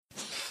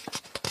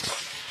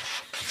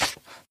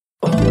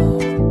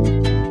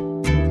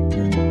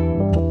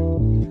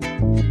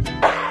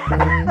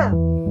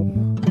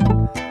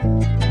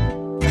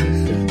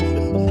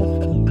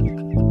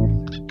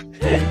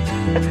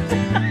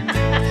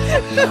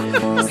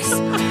This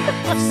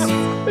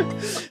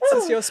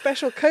is your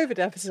special COVID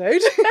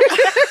episode.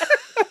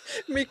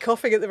 Me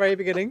coughing at the very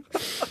beginning.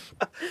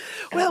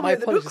 Well, My we're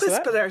the Book apologies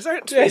for that. Whisperers,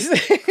 aren't we? Yes.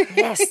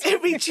 Yes.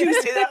 Every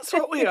Tuesday, that's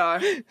what we are.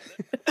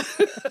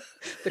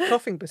 The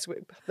coughing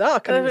beswip. I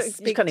can't even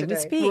speak You can't even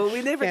today. speak. Well,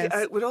 we never get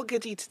Yes. out. We're all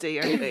giddy today,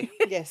 aren't we?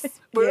 Yes.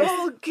 We're Yes.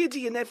 all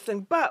giddy and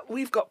everything, but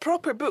we've got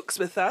proper books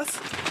with us.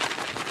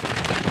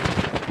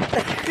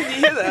 Can you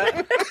hear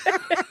that?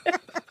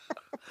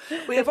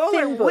 We have all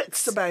our thin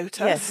wits books. about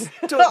Yes.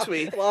 us, don't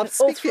we? Well,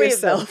 speak for three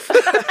of them.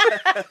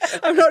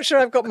 yourself. I'm not sure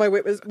I've got my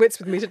wits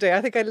with me today.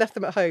 I think I left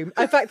them at home.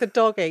 In fact, the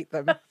dog ate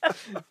them.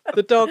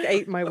 The dog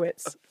ate my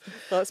wits.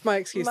 That's my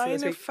excuse for Mine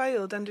this are week.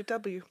 filed under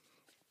W.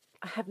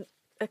 I haven't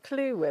a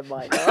clue where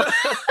mine are.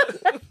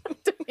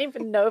 Don't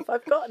even know if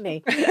I've got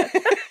any.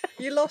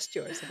 You lost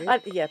yours,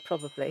 have you? Yeah,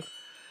 probably.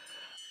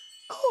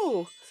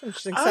 Oh, That's an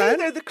interesting sound.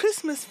 either the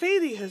Christmas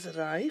fairy has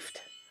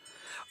arrived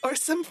or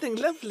something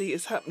lovely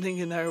is happening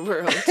in our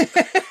world.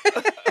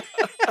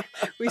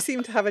 We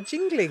seem to have a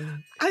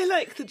jingling. I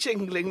like the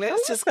jingling.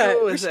 Let's just So,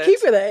 go we with should it. keep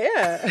with it,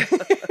 yeah.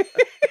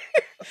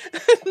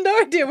 No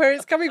idea where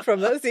it's coming from.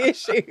 That's the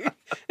issue.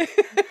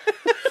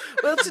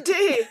 Well,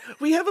 today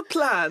we have a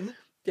plan.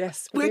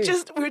 Yes, We're do.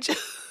 just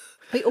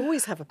We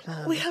always have a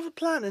plan. we have a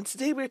plan, and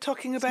today we're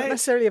talking Not about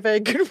necessarily a very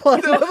good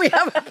one, but we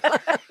have a plan.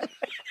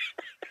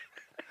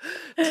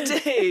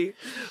 today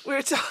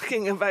we're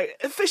talking about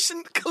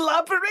efficient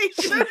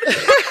collaboration.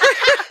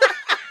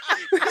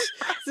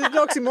 It's an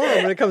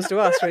oxymoron when it comes to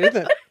us, really,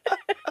 isn't it?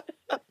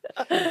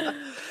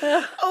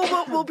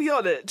 Oh, we'll be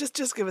on it.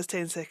 Just give us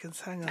 10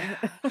 seconds. Hang on.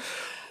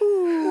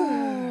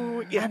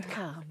 Ooh, yeah. I'm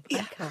calm.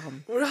 I'm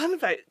calm. We're on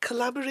about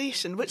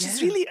collaboration, which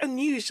is really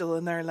unusual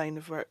in our line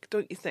of work,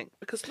 don't you think?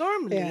 Because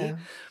normally Yeah.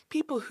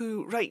 people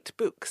who write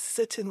books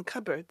sit in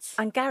cupboards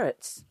And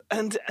Garrett's.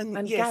 and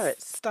yes,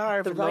 Garrett's,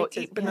 starve the a lot,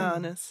 writers, eat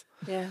bananas.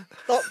 Yeah.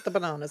 Not the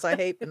bananas. I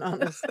hate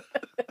bananas.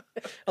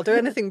 I'll do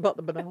anything but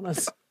the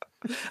bananas.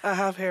 I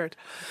have heard.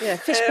 Yeah.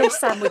 Fish paste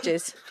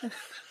sandwiches.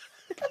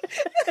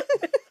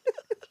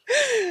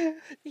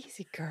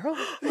 Easy girl.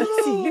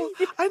 Oh,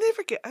 I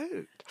never get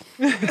out.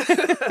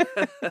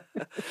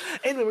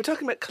 Anyway, we're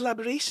talking about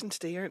collaboration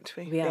today, aren't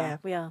we? We are. Yeah.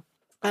 We are.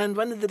 And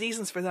one of the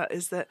reasons for that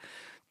is that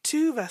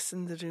two of us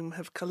in the room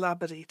have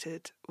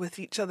collaborated with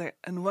each other,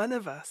 and one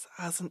of us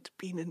hasn't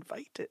been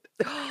invited.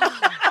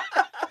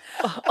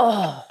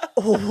 Oh,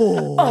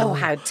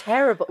 how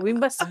terrible! We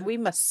must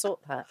sort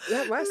that.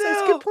 Yeah, well,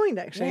 that's a good point,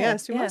 actually. Yeah,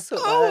 Yes, we yeah. must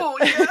sort that Oh,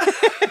 yeah.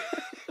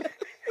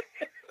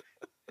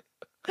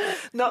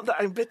 Not that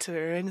I'm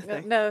bitter or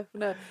anything. No.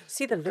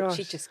 See the look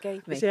she Gosh. just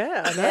gave me. out.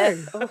 Yeah, I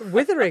know.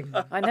 Withering.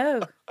 I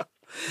know.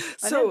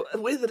 So,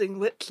 withering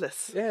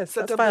witless. Yes,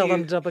 So that's filed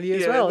under W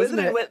as well, isn't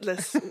withering it?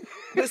 witless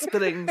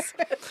whisperings.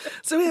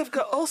 So we have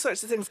got all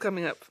sorts of things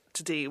coming up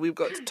today. We've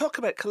got to talk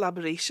about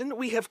collaboration.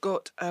 We have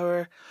got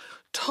our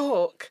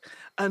talk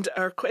and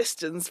our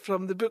questions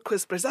from the Book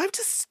Whisperers. I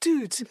just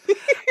stood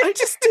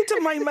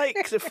on my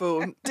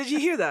microphone. Did you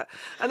hear that?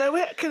 And I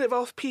went kind of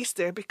off piece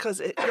there because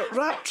it got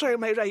wrapped around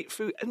my right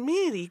foot, and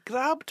Mary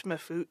grabbed my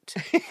foot,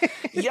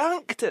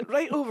 yanked it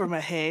right over my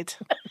head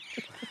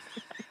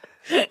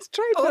It's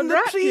trying to on the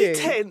unwrap you.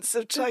 pretense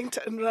of trying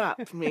to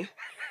unwrap me.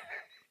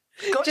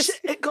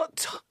 It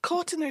got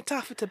caught in her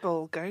taffeta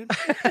ball gown.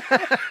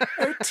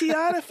 Her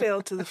tiara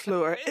fell to the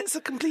floor. It's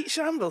a complete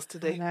shambles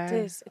today. It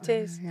is. It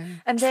is.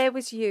 And there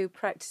was you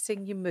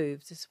practicing your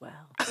moves as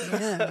well.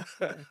 Yeah.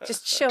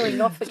 Just showing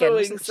off again, Throwing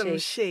wasn't some she?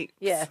 shapes.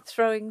 Yeah,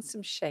 throwing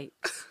some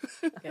shapes.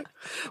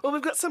 Well,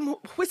 we've got some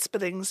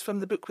whisperings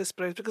from the Book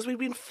Whisperers because we've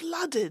been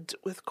flooded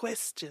with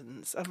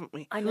questions, haven't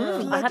we? I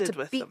know. I had Flooded to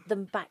with beat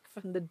them back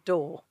from the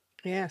door.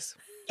 Yes.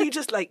 You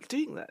just like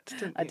doing that,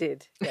 didn't you? I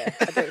did. Yeah,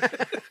 I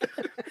did.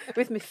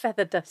 With my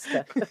feather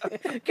duster.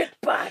 Get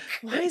back.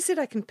 Why is it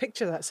I can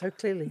picture that so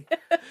clearly?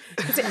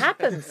 Because it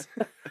happens.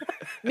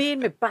 Me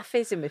and my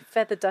buffies and my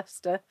feather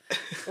duster.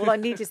 All I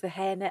need is the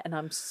hairnet and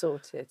I'm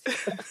sorted.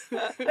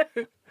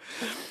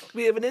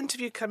 We have an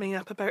interview coming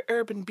up about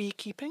urban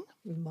beekeeping,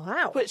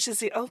 Wow. which is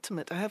the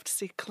ultimate, I have to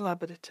say,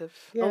 collaborative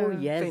Oh,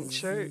 yes.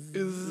 venture.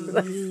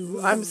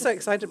 I'm so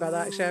excited about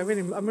that, actually.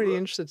 I'm really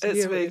interested to It's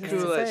hear what very you have to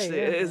cool, say, actually.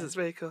 yeah. It is. It's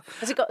very cool.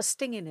 Has it got a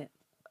sting in it?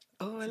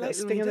 Oh, I got like a the way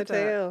sting you on did the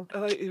that. tail. I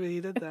like the way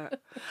you did that.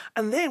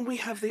 And then we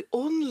have the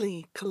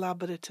only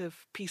collaborative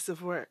piece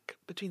of work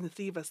between the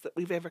three of us that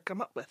we've ever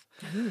come up with.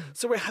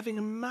 So we're having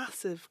a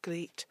massive,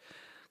 great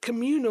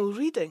communal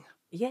reading.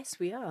 Yes,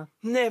 we are.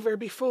 Never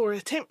before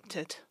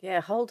attempted. Yeah,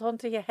 hold on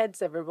to your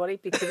heads, everybody,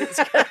 because it's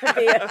going to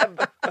be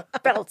a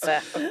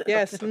belter.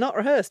 Yes, not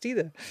rehearsed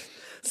either.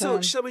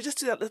 So shall we just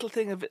do that little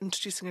thing of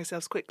introducing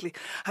ourselves quickly?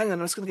 Hang on,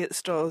 I was going to get the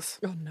straws.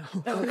 Oh, no.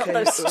 Not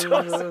those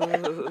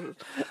straws.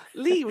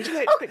 Lee, would you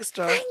like to pick a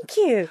straw? Thank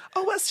you.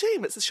 Oh, what a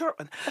shame. It's a short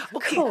one.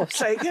 Okay, course.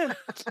 try again.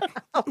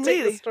 I'll take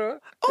Really? the straw.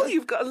 Oh,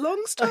 you've got a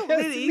long straw.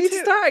 Really? Me to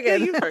start again.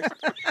 Yeah, you first.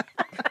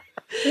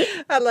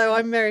 Hello,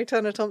 I'm Mary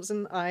Turner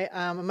Thompson. I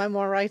am a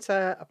memoir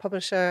writer, a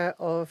publisher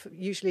of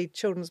usually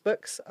children's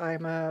books.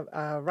 I'm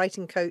a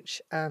writing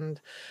coach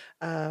and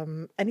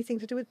anything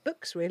to do with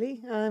books,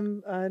 really.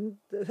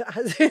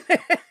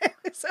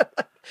 So,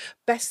 like,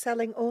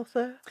 best-selling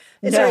author.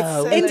 Is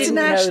No, it we didn't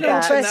know international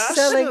that.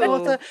 best-selling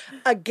International. author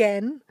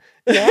again?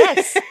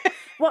 Yes.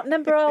 What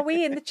number are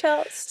we in the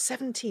charts?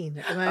 17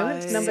 at the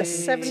moment. Number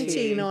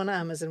 17 on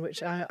Amazon,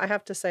 which I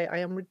have to say I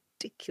am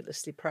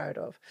ridiculously proud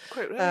of.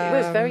 Quite right.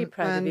 We're very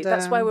proud of you. and,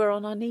 That's why we're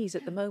on our knees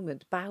at the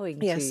moment,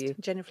 bowing Yes, to you.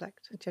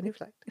 genuflect.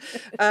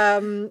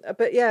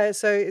 But yeah,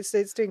 so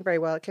it's doing very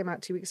well. It came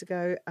out 2 weeks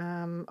ago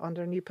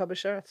under a new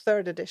publisher, a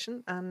third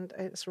edition, and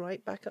it's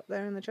right back up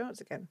there in the charts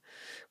again,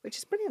 which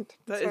is brilliant.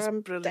 That so is I'm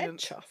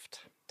brilliant.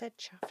 Dead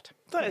chuffed.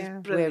 That is Yeah.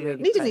 brilliant.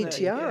 really Need a proud new of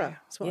you. tiara.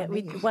 That's what Yeah, I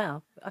mean.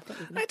 well, I think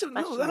we can I don't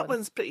know. fashion That one.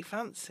 one's pretty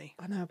fancy.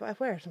 I know, but I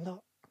wear it a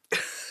lot.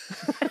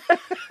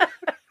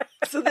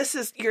 So this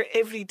is your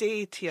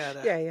everyday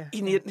tiara. Yeah.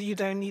 You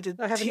don't need a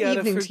I have tiara an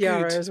evening for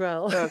tiara good. as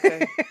well.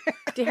 Okay.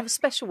 Do you have a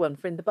special one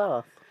for in the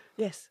bath?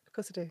 Yes, of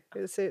course I do.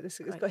 It's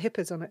got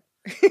hippos on it.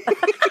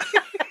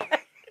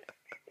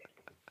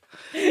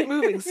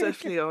 Moving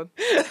swiftly on.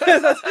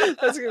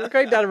 That's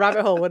going down a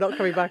rabbit hole we're not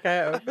coming back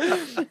out of.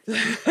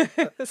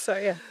 So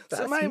yeah.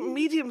 So my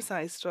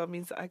medium-sized straw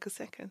means that I go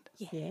second.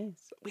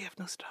 Yes. We have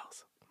no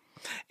straws.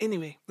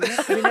 Anyway, We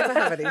never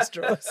have any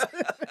straws.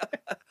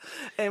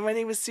 my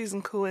name is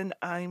Susan Cohen.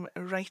 I'm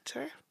a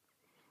writer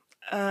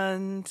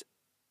and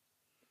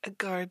a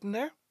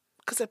gardener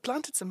because I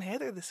planted some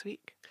heather this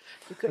week.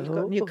 You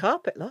got new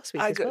carpet last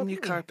week. I as got well, a new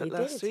didn't you? carpet You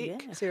last did,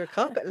 week. yeah. So you're a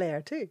carpet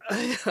layer too.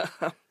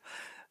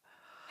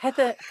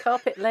 Heather,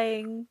 carpet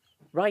laying,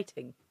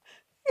 writing.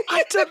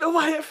 I don't know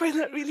why I find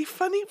that really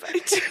funny, but I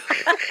do.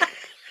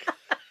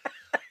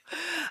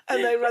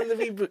 And I run the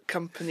Webook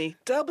Company,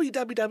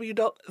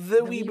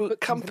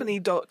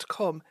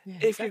 www.thewebookcompany.com,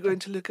 if you're going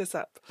to look us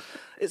up.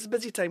 It's a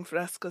busy time for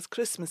us because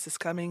Christmas is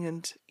coming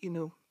and,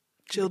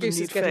 children Goose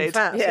need is getting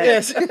fed. fat. Yeah.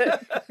 Yes.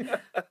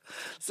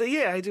 So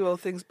yeah, I do all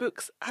things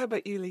books. How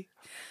about you, Lee?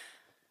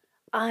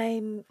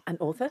 I'm an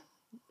author.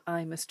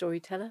 I'm a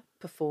storyteller,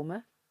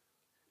 performer,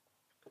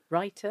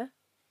 writer,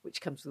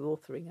 which comes with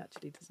authoring,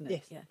 actually, doesn't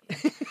it? Yes.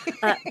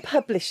 Yeah.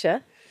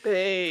 Publisher,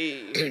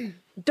 Hey,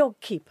 dog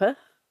keeper.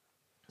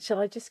 Shall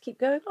I just keep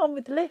going on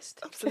with the list?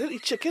 absolutely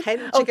chicken.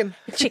 Hen, Oh, chicken.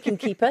 chicken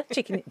keeper,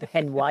 the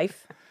hen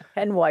wife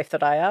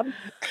that I am.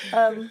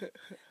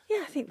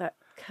 Yeah, I think that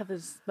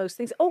covers most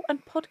things. Oh,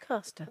 and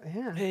podcaster.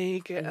 Yeah. Hey,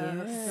 get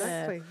us.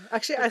 Exactly.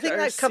 Actually, I Look think at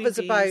our that covers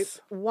about CVs.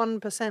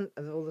 1%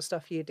 of all the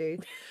stuff you do.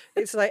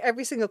 It's like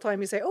every single time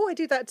you say, "Oh, I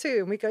do that too,"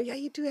 and we go, "Yeah,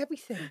 you do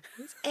everything.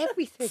 It's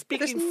everything.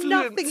 Speaking There's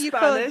fluent nothing you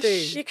can't do."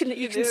 Spanish. You can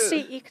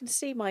do.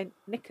 see my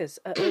knickers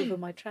over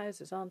my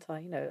trousers, aren't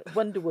I?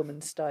 Wonder Woman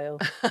style.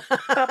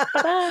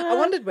 I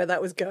wondered where that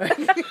was going.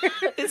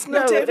 It's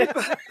not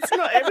it's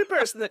not every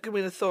person that can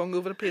win a thong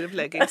over a pair of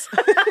leggings.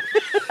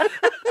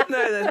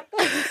 Now then.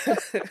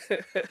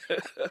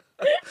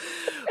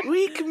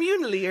 We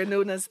communally are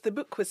known as the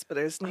Book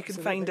Whisperers, and you can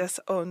find us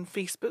on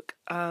Facebook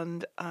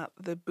and at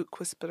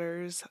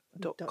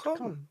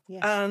thebookwhisperers.com.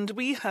 Yes. And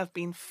we have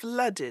been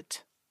flooded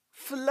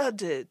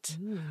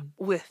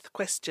with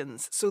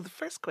questions. So the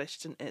first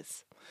question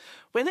is,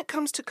 when it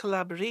comes to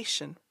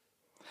collaboration,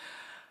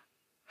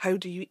 how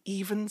do you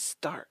even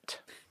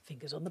start?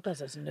 Fingers on the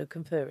buzzers and no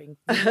conferring.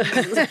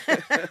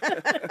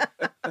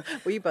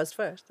 Well, you buzzed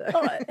first. Though.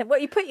 Oh, well,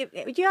 you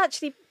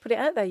actually put it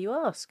out there. You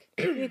ask.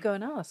 You go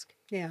and ask.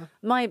 Yeah.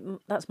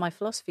 That's my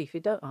philosophy. If you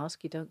don't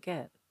ask, you don't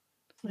get.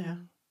 Yeah.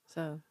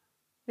 So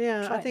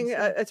Yeah, Try I it think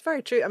and see. it's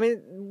very true. I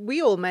mean,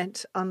 we all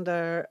met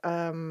under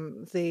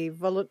the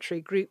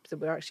voluntary group that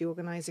we're actually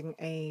organising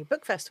a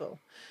book festival.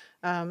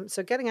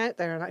 So getting out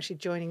there and actually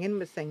joining in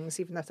with things,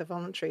 even if they're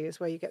voluntary, is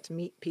where you get to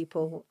meet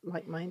people,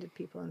 like-minded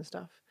people and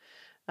stuff.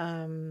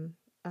 And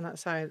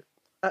that's how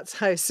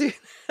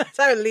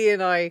Lee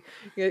and I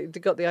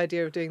got the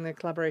idea of doing the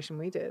collaboration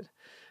we did.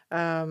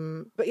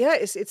 But yeah,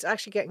 it's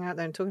actually getting out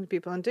there and talking to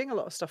people and doing a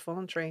lot of stuff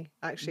voluntary.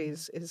 Actually,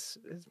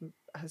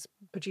 has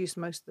produced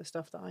most of the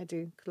stuff that I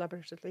do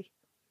collaboratively.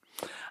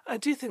 I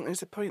do think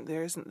there's a point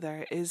there, isn't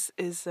there? Is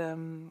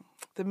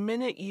the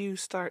minute you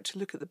start to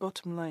look at the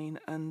bottom line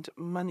and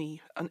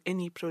money on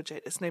any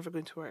project, it's never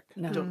going to work.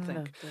 I don't think.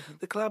 no, it doesn't.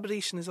 The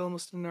collaboration is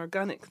almost an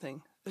organic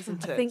thing,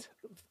 isn't it? I think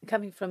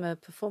coming from a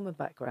performer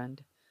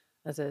background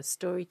as a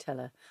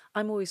storyteller,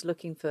 I'm always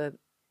looking for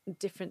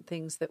different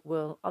things that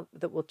will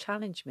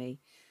challenge me,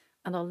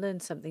 and I'll learn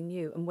something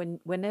new. And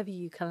whenever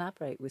you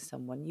collaborate with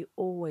someone, you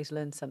always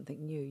learn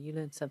something new. You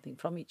learn something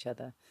from each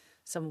other.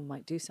 Someone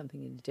might do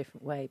something in a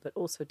different way, but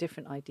also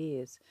different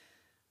ideas.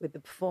 With the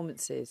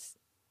performances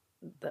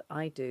that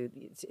I do,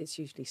 it's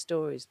usually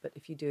stories, but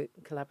if you do it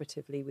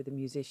collaboratively with a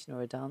musician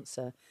or a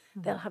dancer,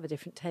 they'll have a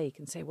different take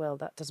and say, well,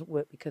 that doesn't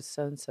work because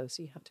so-and-so,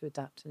 so you have to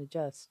adapt and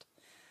adjust.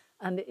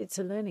 And it's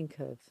a learning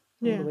curve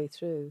all the way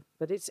through.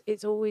 But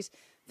it's always,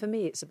 for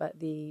me, it's about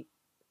the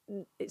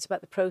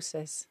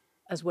process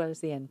as well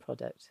as the end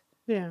product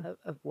Yeah.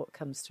 of what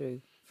comes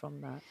through from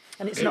that.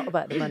 And it's not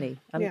about the money.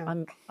 Yeah.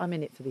 I'm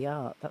in it for the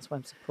art. That's why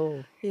I'm so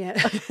poor. Yeah.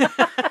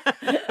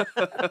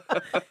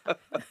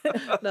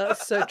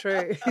 That's so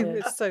true.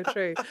 It's so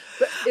true.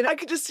 But I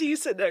could just see you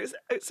sitting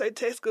outside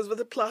Tesco's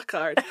with a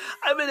placard.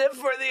 I'm in it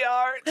for the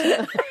art.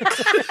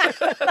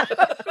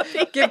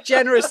 give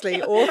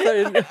generously,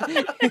 author.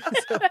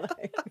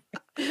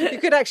 You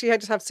could actually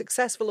just have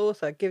successful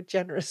author, give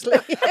generously.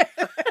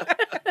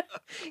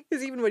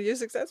 Because even when you're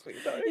successful,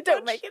 You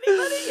don't make any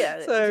money.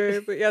 Yeah.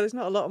 So, but yeah, there's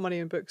not a lot of money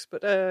in books,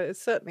 but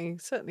it's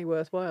certainly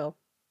worthwhile.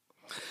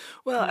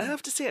 Well, I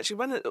have to say,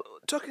 actually,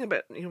 talking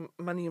about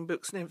money in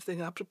books and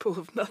everything, apropos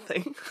of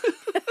nothing,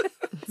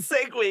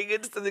 segueing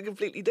into something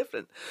completely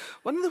different.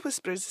 One of the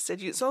whisperers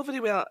said, it's all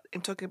very well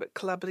in talking about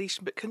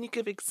collaboration, but can you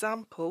give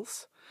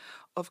examples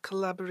of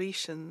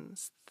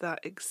collaborations that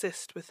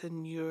exist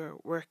within your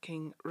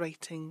working,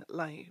 writing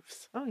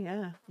lives? Oh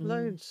yeah,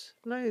 loads.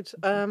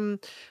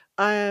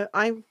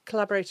 I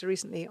collaborated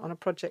recently on a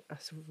project.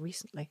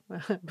 Recently,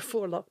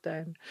 before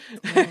lockdown.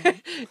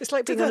 It's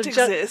like being on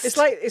exist?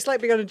 It's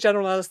like being on a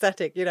general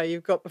anaesthetic.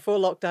 You've got before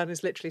lockdown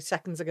is literally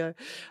seconds ago.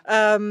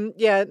 In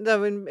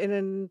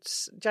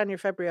January,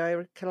 February,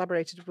 I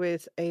collaborated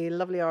with a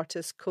lovely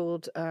artist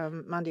called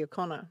Mandy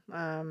O'Connor,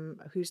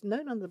 who's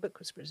known on the Book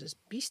Whisperers as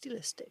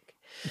Beastylistic.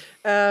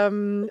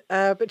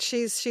 But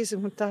she's a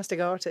fantastic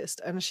artist,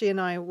 and she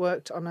and I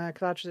worked on a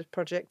collaborative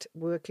project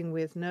working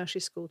with nursery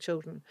school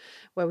children,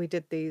 where we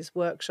did these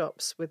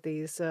workshops with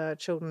these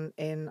children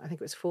in, I think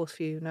it was Fourth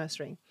View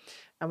Nursery.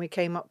 And we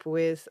came up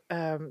with,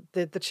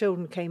 the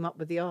children came up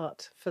with the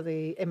art for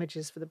the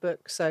images for the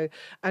book. So,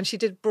 and she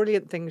did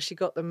brilliant things. She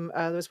got them,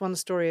 there was one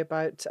story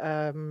about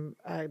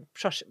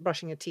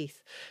brushing your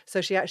teeth. So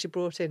she actually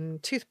brought in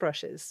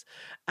toothbrushes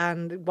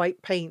and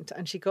white paint,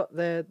 and she got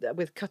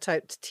with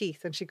cutout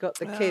teeth, and she got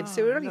the kids,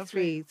 who were only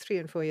lovely. 3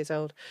 and 4 years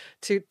old,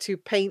 to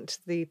paint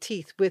the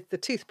teeth with the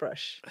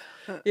toothbrush.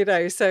 So they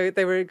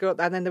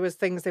and then there was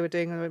things they were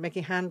doing, they were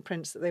making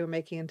handprints that they were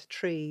making into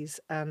trees,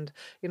 and,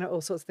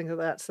 all sorts of things like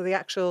that. So the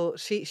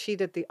she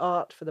did the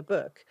art for the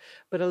book,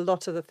 but a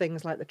lot of the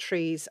things like the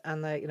trees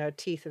and the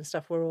teeth and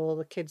stuff were all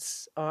the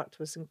kids' art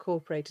was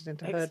incorporated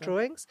into her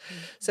drawings.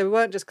 So we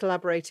weren't just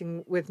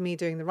collaborating with me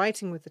doing the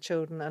writing with the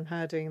children and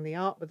her doing the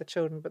art with the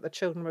children, but the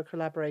children were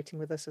collaborating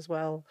with us as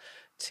well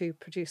to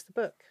produce the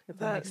book, if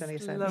that makes any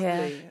sense.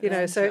 Lovely.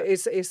 Yeah. So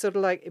it's sort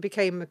of like it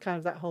became kind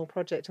of that whole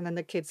project, and then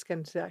the kids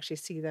can to actually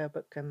see their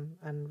book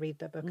and read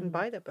their book and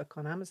buy their book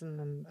on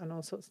Amazon and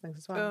all sorts of things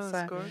as well. Oh,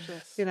 that's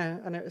gorgeous.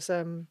 And it was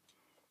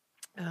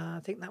I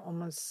think that one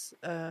was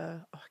I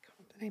can't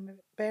remember the name of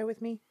it. Bear with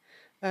me.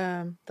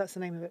 That's the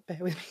name of it. Bear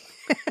with me.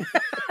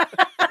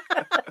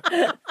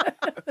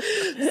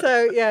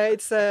 So yeah,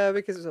 it's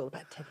because it was all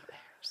about teddy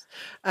bears.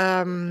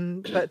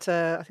 But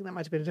I think that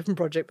might have been a different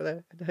project.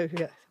 But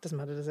it doesn't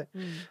matter, does it?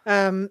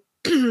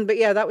 But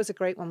yeah, that was a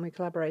great one we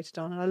collaborated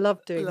on, and I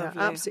loved doing that.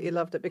 Absolutely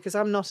loved it, because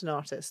I'm not an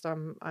artist.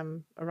 I'm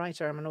a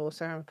writer. I'm an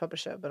author. I'm a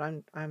publisher. But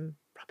I'm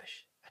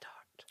rubbish at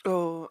art.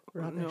 Oh,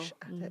 Rubbish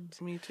no. at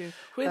it. Me too.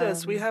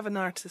 Whereas we have an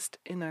artist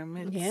in our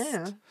midst.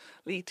 Yeah.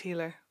 Lee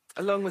Taylor.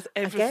 Along with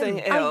everything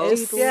Again,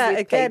 else.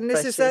 again,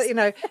 this is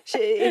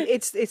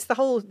it's the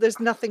whole.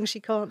 There's nothing she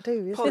can't do.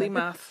 Isn't it?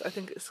 Polymath. I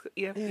think it's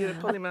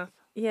polymath.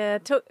 Yeah,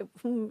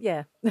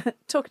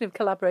 talking of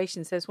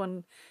collaborations, there's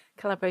one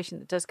collaboration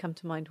that does come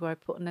to mind where I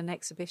put on an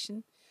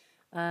exhibition.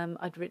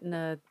 I'd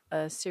written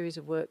a series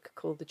of work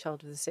called The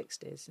Child of the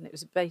 60s, and it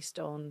was based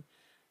on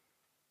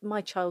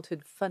my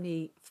childhood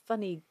funny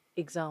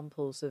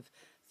examples of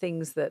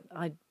things that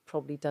I'd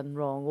probably done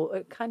wrong,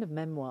 or kind of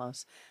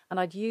memoirs. And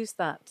I'd use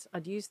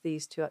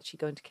these to actually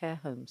go into care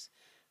homes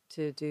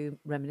to do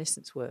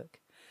reminiscence work.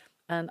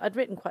 And I'd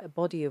written quite a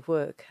body of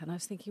work, and I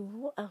was thinking,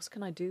 well, what else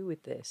can I do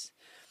with this?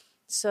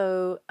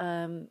 So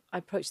I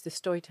approached the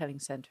Storytelling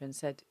Centre and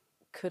said,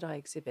 could I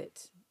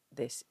exhibit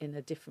this in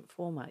a different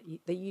format?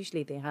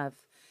 They have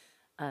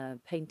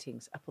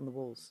paintings up on the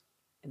walls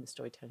in the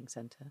Storytelling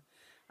Centre.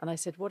 And I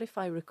said, what if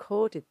I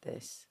recorded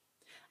this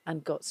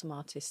and got some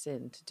artists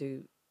in to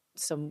do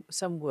some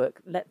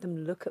work, let them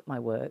look at my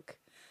work,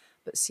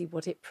 but see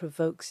what it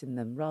provokes in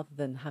them, rather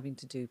than having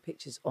to do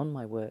pictures on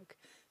my work,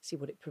 see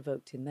what it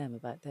provoked in them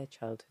about their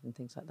childhood and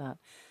things like that.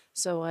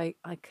 So I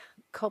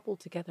cobbled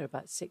together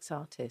about 6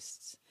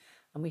 artists,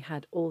 and we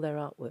had all their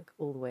artwork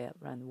all the way up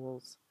around the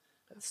walls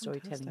at the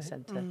Storytelling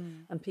Centre.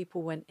 And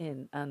people went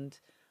in and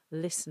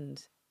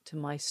listened to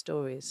my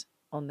stories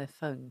on their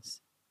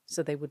phones.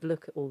 So they would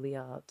look at all the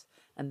art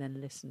and then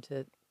listen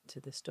to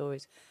the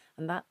stories.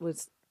 And that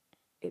was,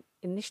 it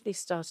initially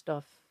started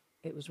off,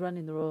 it was run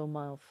in the Royal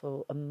Mile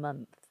for a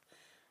month,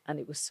 and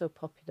it was so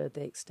popular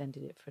they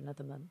extended it for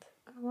another month.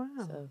 Oh,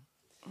 wow. So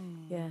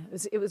yeah,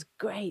 it was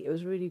great. It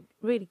was really,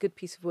 really good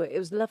piece of work. It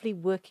was lovely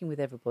working with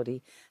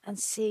everybody and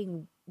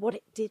seeing what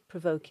it did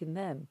provoke in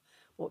them,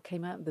 what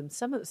came out of them.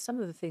 Some of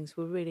the things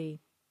were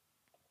really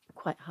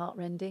quite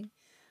heartrending.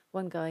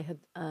 One guy had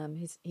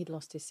he'd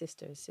lost his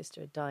sister. His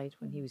sister had died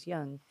when he was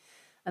young,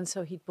 and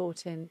so he'd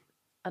brought in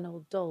an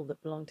old doll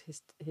that belonged to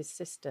his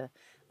sister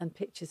and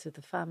pictures of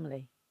the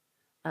family,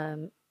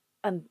 and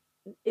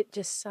it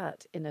just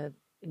sat in a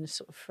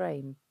sort of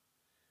frame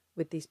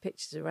with these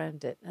pictures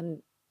around it,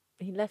 and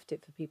he left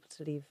it for people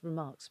to leave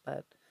remarks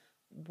about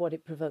what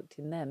it provoked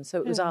in them. So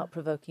it was art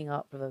provoking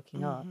art.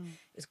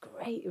 It was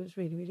great. It was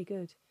really, really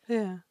good.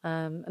 Yeah.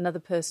 Another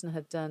person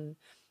had done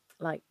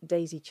like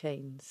daisy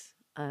chains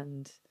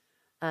and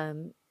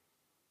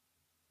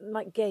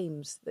like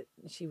games that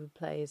she would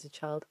play as a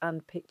child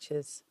and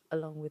pictures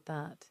along with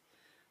that.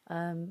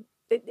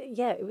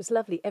 It was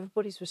lovely.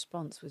 Everybody's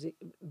response was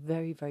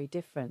very, very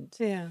different.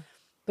 Yeah.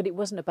 But it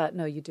wasn't about,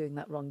 no, you're doing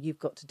that wrong. You've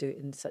got to do it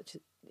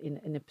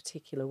in a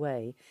particular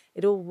way.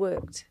 It all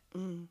worked,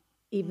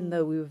 even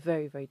though we were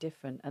very, very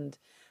different. And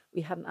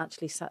we hadn't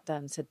actually sat down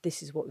and said,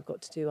 this is what we've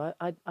got to do.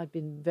 I'd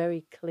been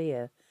very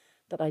clear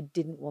that I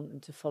didn't want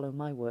them to follow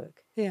my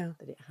work. Yeah.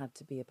 That it had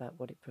to be about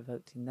what it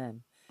provoked in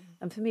them.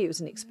 And for me, it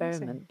was an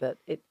experiment, but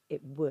it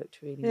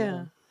worked really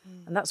well.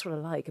 And that's what I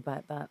like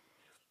about that.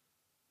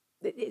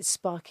 It's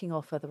sparking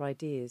off other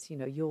ideas. You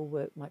know, your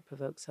work might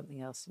provoke something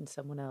else in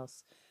someone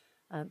else.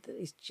 That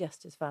is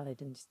just as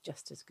valid and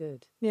just as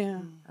good. Yeah.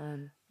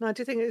 No, I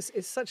do think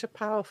it's such a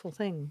powerful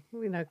thing,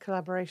 you know,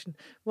 collaboration.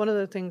 One of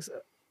the things,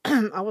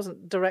 I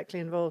wasn't directly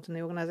involved in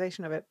the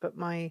organisation of it, but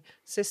my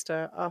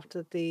sister,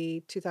 after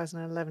the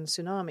 2011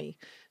 tsunami,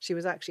 she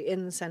was actually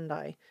in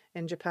Sendai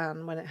in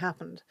Japan when it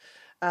happened.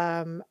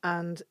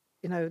 And,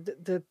 you know,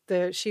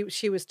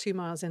 she was 2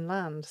 miles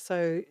inland,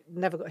 so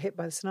never got hit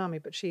by the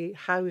tsunami, but she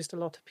housed a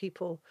lot of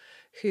people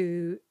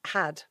who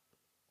had.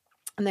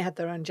 And they had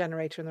their own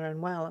generator and their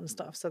own well and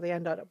stuff. So they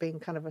ended up being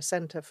kind of a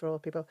centre for all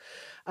people.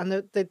 And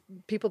the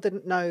people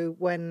didn't know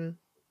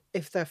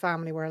if their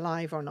family were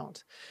alive or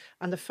not.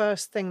 And the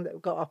first thing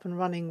that got up and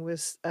running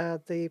was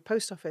the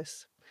post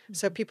office.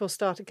 So people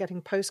started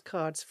getting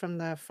postcards from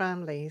their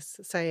families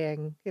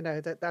saying, you know,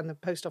 and the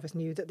post office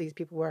knew that these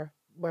people were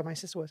where my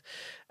sister was.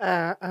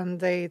 And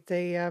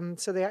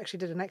so they actually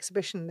did an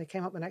exhibition. They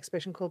came up with an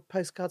exhibition called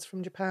Postcards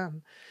from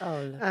Japan.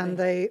 Oh,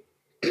 lovely.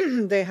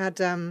 And they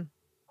had...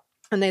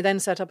 And they then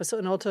set up a sort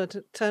of an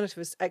alternative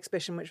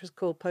exhibition, which was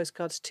called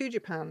Postcards to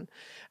Japan.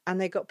 And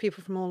they got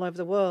people from all over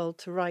the world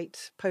to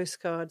write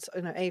postcards,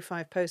 you know,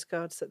 A5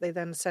 postcards that they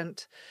then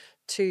sent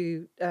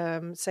to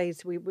say,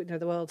 you know,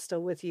 the world's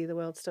still with you, the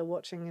world's still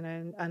watching, you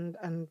know, and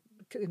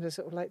you know,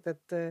 sort of like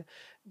the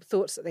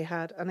thoughts that they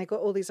had. And they got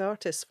all these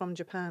artists from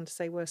Japan to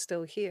say, we're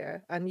still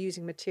here, and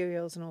using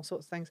materials and all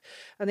sorts of things.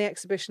 And the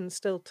exhibition's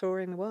still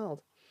touring the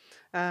world.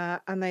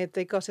 And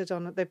they got it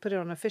on. They put it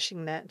on a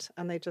fishing net,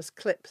 and they just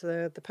clip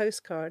the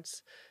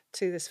postcards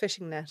to this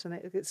fishing net, and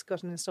it's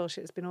got an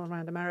installation. It's been all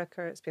around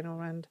America. It's been all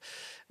around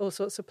all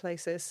sorts of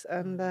places,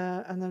 and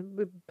then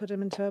we put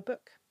them into a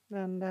book.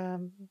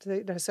 And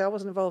so I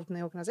wasn't involved in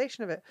the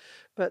organisation of it,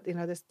 but you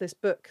know, this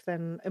book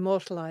then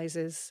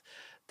immortalises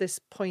this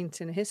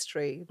point in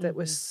history that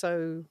was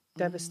so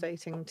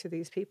devastating to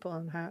these people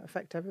and how it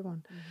affected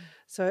everyone.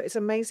 So it's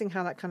amazing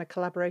how that kind of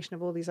collaboration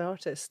of all these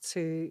artists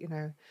who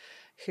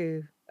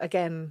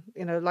again,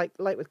 you know, like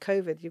with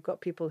COVID, you've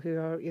got people who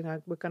are, you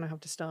know, we're going to have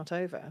to start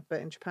over.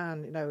 But in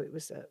Japan, you know, it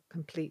was a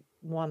complete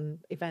one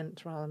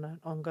event rather than an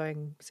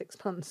ongoing 6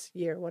 months,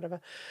 year, whatever.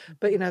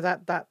 But, you know,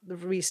 that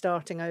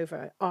restarting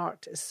over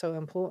art is so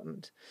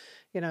important,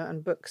 you know,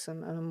 and books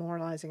and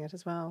memorialising it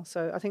as well.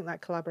 So I think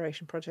that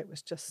collaboration project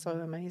was just so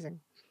amazing,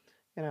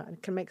 you know, and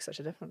it can make such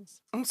a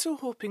difference. I'm so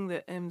hoping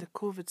that the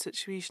COVID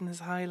situation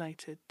has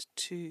highlighted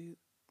to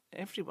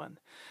everyone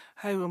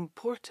how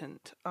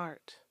important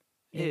art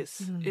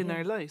is in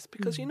our lives,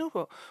 because you know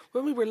what,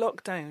 when we were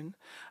locked down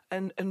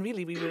and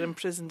really we were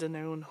imprisoned in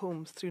our own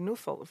homes through no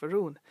fault of our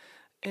own,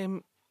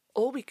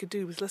 all we could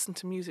do was listen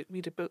to music,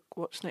 read a book,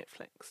 watch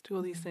Netflix, do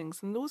all these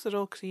things, and those are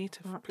all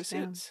creative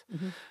pursuits.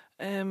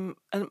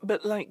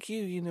 But like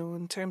you know,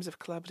 in terms of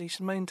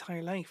collaboration, my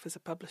entire life as a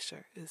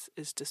publisher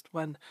is just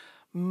one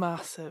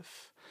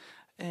massive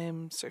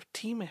sort of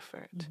team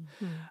effort.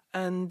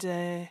 And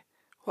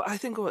what I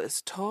think what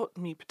it's taught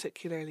me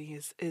particularly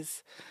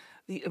is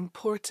the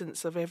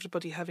importance of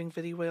everybody having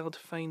very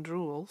well-defined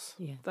roles.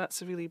 Yeah.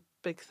 That's a really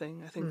big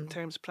thing, I think, in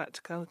terms of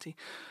practicality.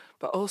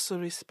 But also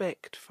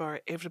respect for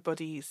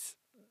everybody's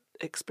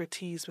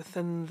expertise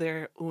within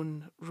their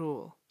own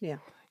role. Yeah.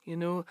 You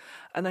know,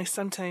 and I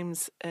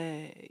sometimes,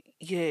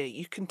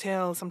 you can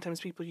tell sometimes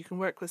people, you can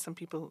work with some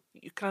people,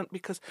 you can't,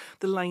 because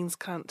the lines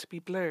can't be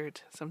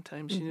blurred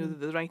sometimes. You know,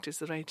 the writer's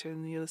the writer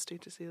and the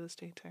illustrator's the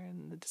illustrator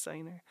and the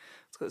designer,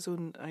 it's got its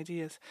own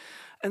ideas.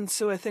 And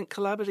so I think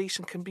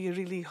collaboration can be a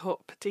really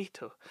hot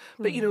potato.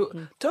 But, you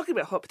know, talking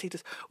about hot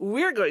potatoes,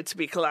 we're going to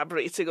be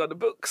collaborating on a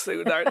book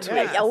soon, aren't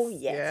we? Oh,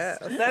 yes.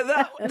 Yeah.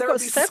 Now there will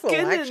be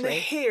skin and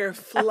hair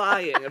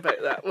flying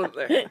about that, won't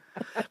there?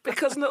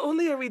 Because not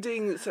only are we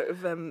doing sort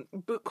of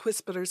book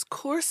whisperers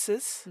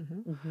courses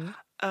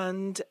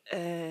and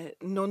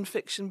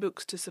non-fiction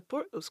books to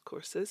support those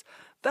courses,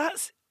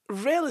 that's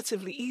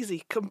relatively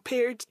easy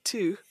compared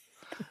to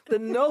the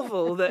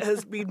novel that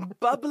has been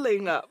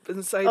bubbling up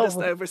inside us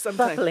now for some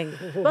time.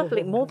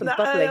 Bubbling, more than Now,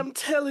 I bubbling. am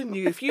telling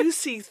you, if you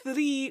see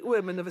 3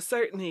 women of a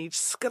certain age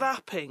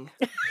scrapping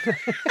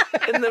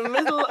in the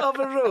middle of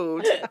a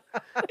road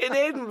in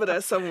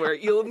Edinburgh somewhere,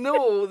 you'll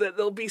know that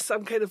there'll be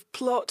some kind of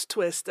plot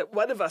twist that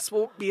one of us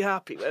won't be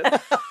happy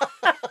with.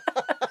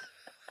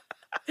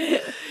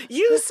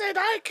 You said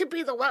I could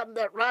be the one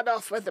that ran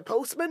off with the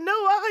postman. No,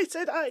 I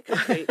said I could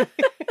be.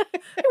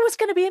 It was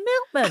going to be a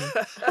milkman.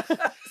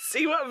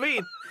 See what I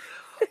mean?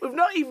 We've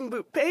not even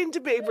put pen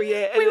to paper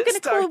yet, and We were it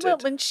going to call started.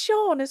 milkman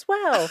Sean as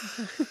well.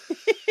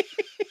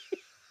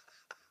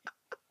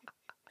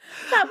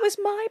 That was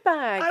my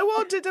bag. I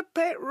wanted a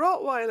pet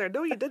Rottweiler.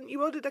 No, you didn't. You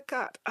wanted a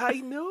cat.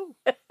 I know.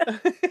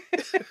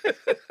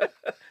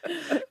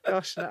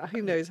 Gosh, no,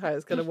 who knows how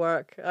it's going to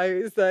work?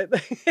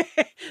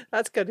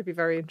 That's going to be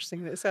very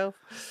interesting in itself.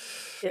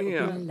 It'll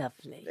Yeah. be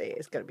lovely.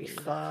 It's going to be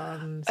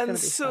fun. It's And going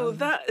to be so fun.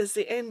 that is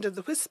the end of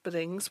the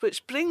whisperings,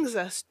 which brings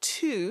us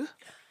to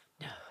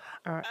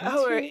Our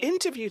our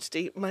interview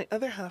today. My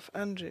other half,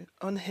 Andrew,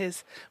 on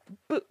his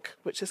book,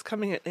 which is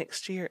coming out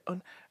next year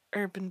on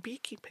urban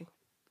beekeeping.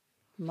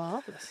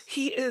 Marvellous.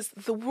 He is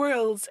the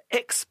world's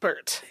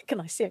expert. Can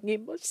I sing you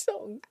my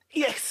song?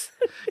 Yes,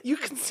 you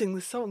can sing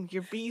the song,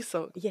 your bee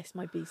song. Yes,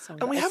 my bee song.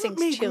 And we that I haven't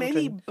sing made to many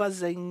children.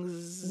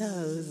 buzzings.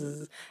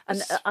 No. And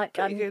It's I'm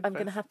pretty good, going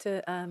to but- have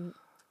to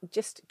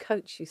just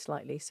coach you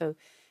slightly. So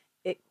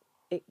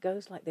it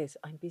goes like this.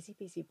 I'm busy,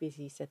 busy,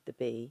 busy, said the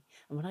bee.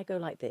 And when I go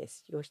like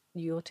this,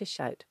 you're to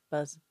shout,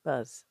 buzz,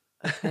 buzz.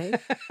 Okay?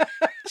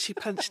 She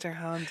punched her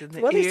hand in the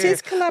Well, air it is like she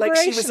was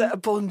collaboration. at a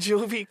Bon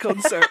Jovi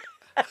concert.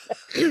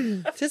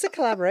 It is a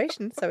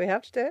collaboration, so we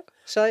have to do it.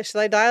 Shall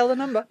I dial the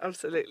number?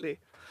 Absolutely.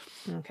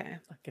 Okay.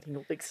 I'm getting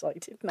all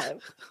excited now.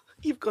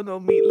 You've gone all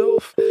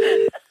meatloaf.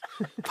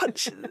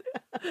 Punch.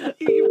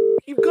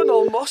 You've gone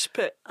all mosh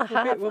pit.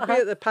 We'll be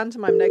at the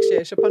pantomime next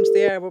year. She'll punch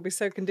the air. We'll be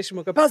so conditioned.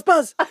 We'll go, buzz,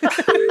 buzz.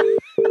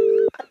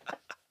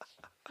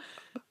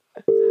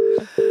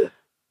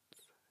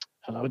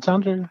 Hello, it's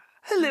Andrew.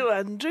 Hello,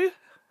 Andrew.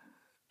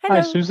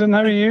 Hi, Susan.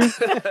 How are you?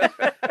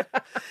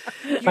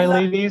 Hi,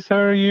 ladies. How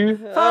are you?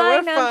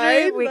 Fine, we're Andrew.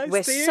 fine. Nice We're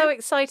to see you. so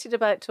excited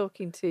about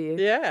talking to you.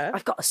 Yeah.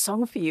 I've got a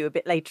song for you a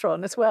bit later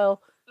on as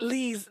well.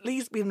 Lee's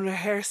been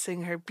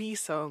rehearsing her bee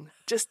song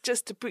just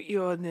to put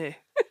you on the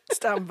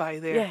standby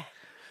there. Yeah.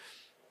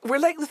 We're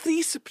like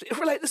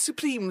we're like the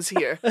Supremes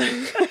here.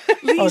 Lee's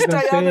gonna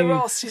Diana say-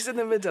 Ross. She's in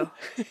the middle.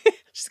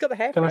 She's got the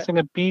hair Can for I it. sing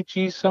a Bee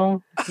Gees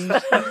song?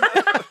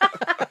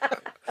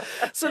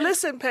 So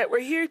listen, Pet, we're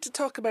here to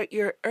talk about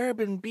your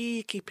urban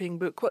beekeeping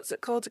book. What's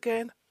it called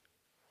again?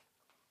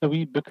 The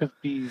Wee Book of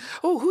Bees.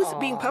 Oh, who's it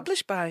being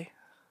published by?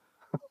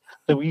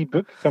 The Wee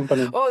Book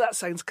Company. Oh, that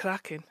sounds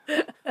cracking.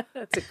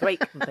 It's a great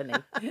company.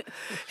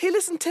 Hey,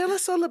 listen, tell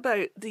us all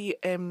about the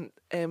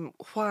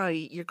why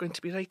you're going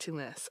to be writing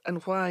this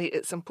and why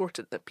it's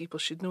important that people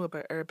should know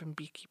about urban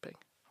beekeeping.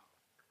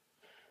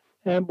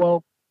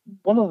 Well,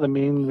 one of the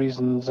main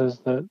reasons is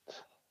that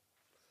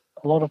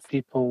a lot of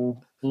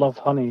people love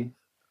honey,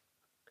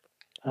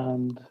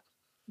 and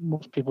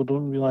most people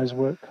don't realise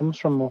where it comes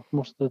from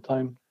most of the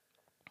time.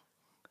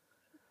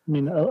 I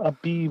mean, a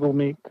bee will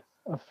make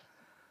a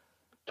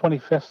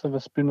 25th of a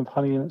spoon of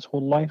honey in its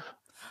whole life.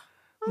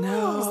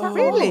 No, is that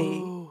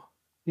really?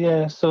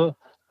 Yeah, so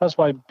that's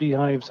why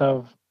beehives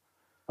have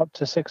up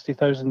to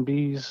 60,000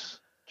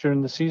 bees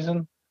during the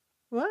season.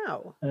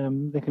 Wow.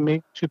 They can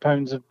make 2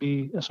 pounds of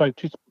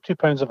two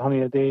pounds of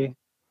honey a day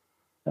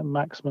at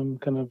maximum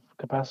kind of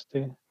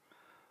capacity.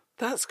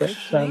 That's But,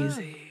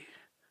 crazy.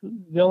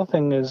 The other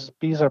thing is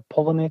bees are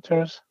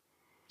pollinators,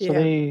 so Yeah.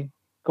 they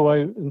go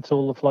out into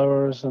all the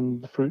flowers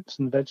and the fruits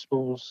and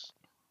vegetables,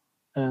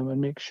 and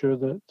make sure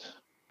that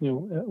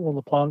all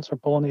the plants are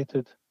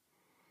pollinated.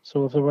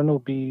 So if there were no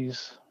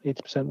bees,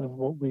 80% of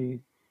what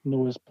we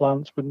know as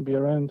plants wouldn't be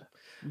around.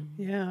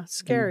 Yeah.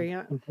 Scary.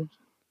 Yeah.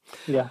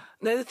 Yeah.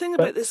 Now, the thing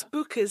But- about this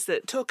book is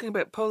that talking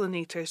about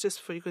pollinators, just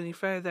before you go any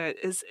further,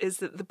 is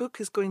that the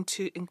book is going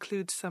to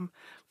include some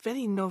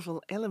very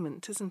novel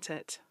element, isn't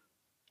it?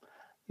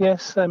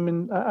 Yes, I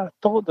mean, I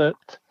thought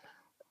that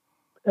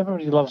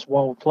everybody loves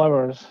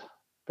wildflowers,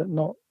 but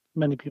not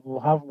many people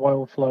have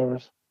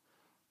wildflowers.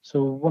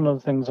 So one of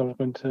the things I was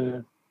going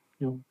to,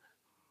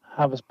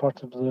 have as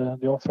part of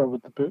the offer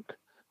with the book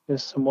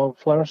is some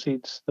wildflower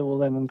seeds that will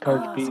then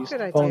encourage Oh, bees that's a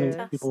to good pollinate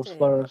idea. people's Fantastic.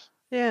 flowers.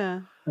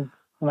 Yeah. And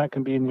that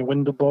can be in your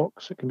window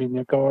box, it can be in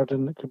your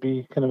garden, it could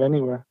be kind of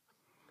anywhere.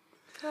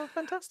 Oh,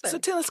 fantastic. So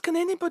tell us, can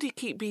anybody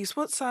keep bees?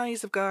 What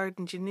size of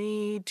garden do you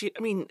need?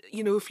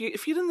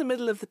 If you're in the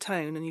middle of the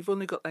town and you've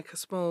only got like a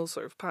small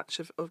sort of patch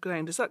of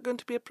ground, is that going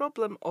to be a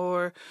problem,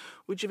 or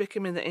would you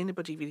recommend that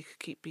anybody really could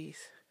keep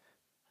bees?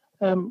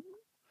 I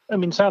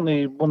mean,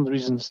 certainly one of the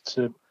reasons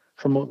to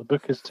promote the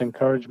book is to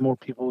encourage more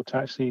people to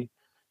actually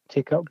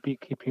take up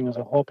beekeeping as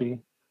a hobby.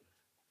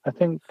 I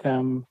think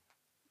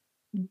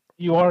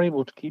you are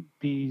able to keep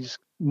bees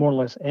more or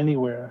less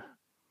anywhere.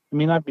 I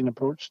mean, I've been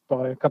approached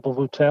by a couple of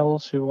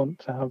hotels who want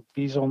to have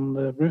bees on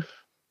the roof.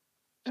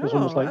 So it's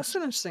almost like that's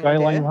an interesting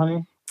skyline idea.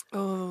 honey.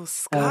 Oh,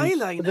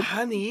 Skyline but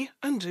honey,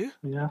 Andrew.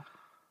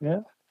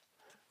 yeah,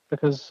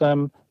 because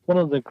one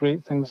of the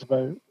great things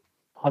about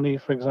honey,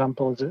 for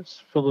example, is it's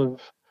full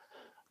of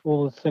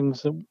all the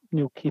things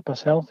that keep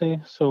us healthy.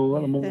 So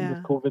at the Yeah. moment with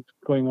Yeah. COVID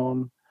going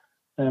on,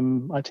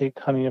 I take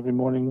honey every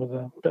morning with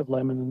a bit of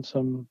lemon and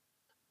some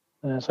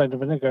cider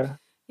vinegar,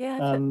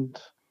 Yeah, and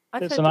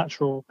I've it's a heard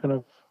natural kind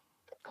of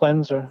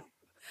cleanser.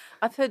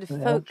 I've heard of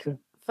And it helps you.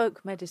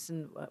 folk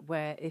medicine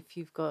where if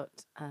you've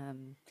got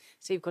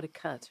say you've got a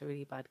cut, a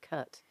really bad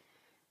cut,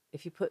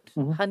 if you put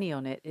Hmm. honey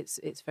on it, it's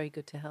very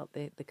good to help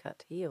the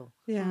cut heal.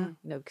 Yeah.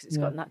 You know, because it's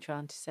Yeah, got natural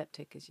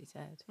antiseptic, as you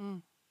said.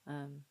 Mm.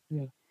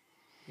 yeah,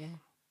 Yeah.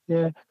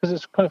 yeah. Because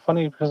it's kind of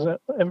funny because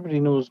everybody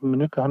knows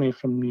Manuka honey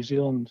from New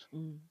Zealand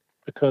Mm.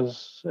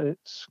 because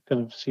it's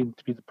kind of seen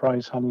to be the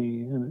prize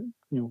honey, and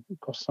it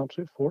costs an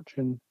absolute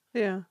fortune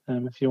Yeah.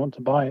 if you want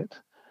to buy it.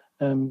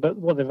 But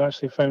what they've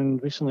actually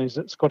found recently is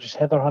that Scottish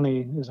heather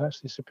honey is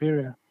actually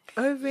superior.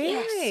 Oh, Yes.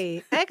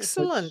 really?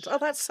 Excellent. Which, Oh,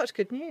 that's such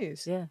good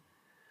news. Yeah.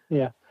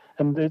 yeah,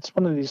 and it's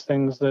one of these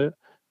things that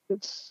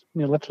it's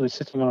literally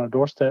sitting on our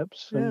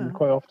doorsteps, and Yeah.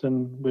 quite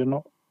often we're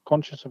not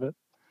conscious of it.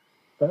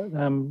 But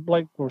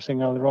like we were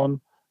saying earlier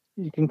on,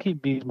 you can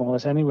keep bees more or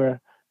less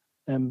anywhere.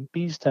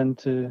 Bees tend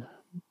to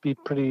be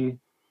pretty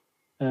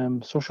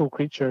social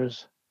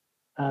creatures,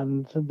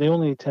 and they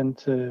only tend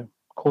to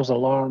cause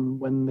alarm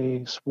when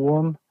they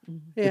swarm,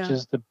 Mm. which Yeah.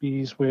 is the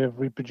bee's way of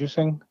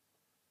reproducing.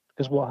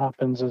 Because what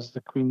happens is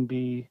the queen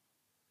bee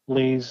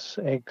lays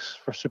eggs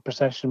for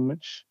supersession,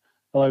 which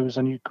allows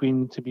a new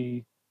queen to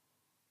be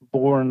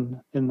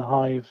born in the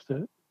hive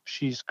that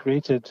she's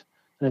created,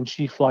 and then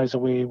she flies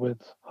away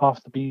with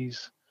half the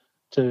bees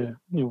to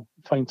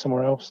find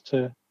somewhere else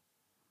to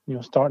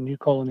start a new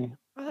colony.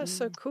 Oh, that's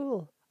so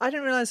cool. I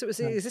didn't realize it was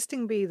the Um,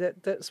 existing bee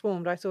that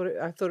swarmed. I thought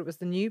it was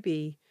the new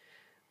bee.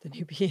 The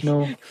new bee.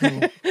 no, no,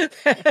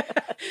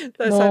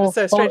 That sounded no.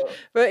 so strange. Well,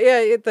 But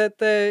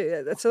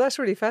yeah, so that's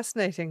really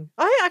fascinating.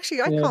 I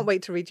yeah, can't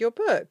wait to read your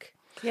book.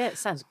 Yeah, it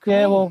sounds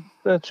yeah. great. Well,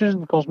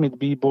 Susan calls me the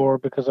bee bore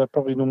because I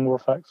probably know more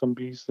facts on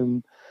bees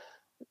than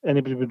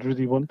anybody would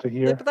really want to Yeah,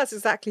 hear. but that's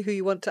exactly who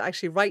you want to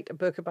actually write a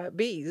book about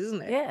bees,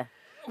 isn't it? Yeah.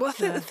 Well, I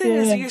think the Yeah. thing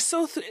is, Yeah, you're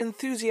so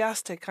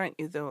enthusiastic, aren't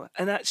you, though?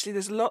 And actually,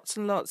 there's lots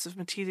and lots of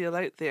material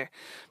out there.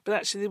 But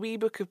actually, the wee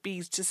book of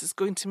bees just is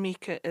going to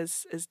make it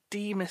as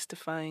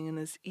demystifying and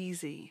as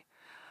easy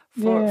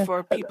yeah,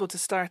 for people to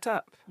start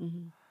up.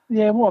 Mm-hmm.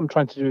 yeah. What I'm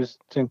trying to do is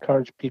to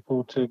encourage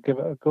people to give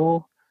it a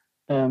go,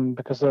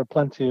 because there are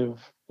plenty of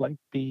like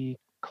bee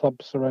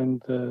clubs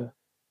around the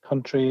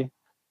country.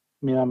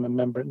 I mean, I'm a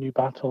member at New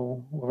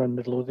Battle over in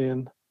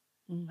Midlothian,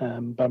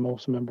 Mm. but I'm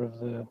also a member of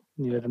the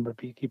New Edinburgh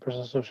Beekeepers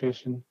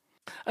Association.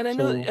 And I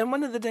know, So, and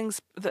one of the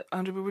things that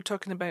Andrew we were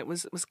talking about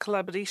was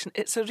collaboration.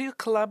 It's a real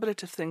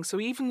collaborative thing. So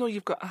even though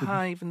you've got a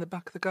hive in the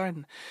back of the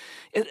garden,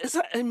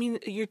 I mean,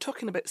 you're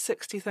talking about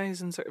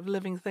 60,000 sort of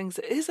living things.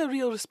 It is a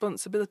real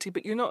responsibility,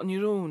 but you're not on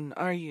your own,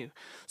 are you?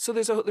 So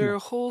there are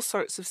whole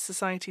sorts of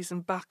societies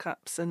and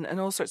backups and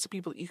all sorts of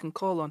people that you can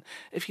call on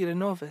if you're a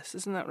novice.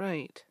 Isn't that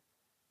right?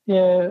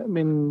 yeah, I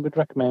mean, we'd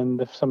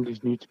recommend if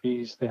somebody's new to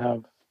bees, they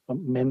have a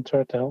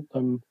mentor to help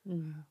them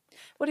Mm.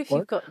 What if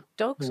you've work got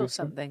dogs their or way through.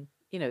 something?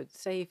 You know,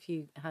 say if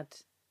you had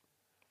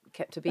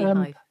kept a Um,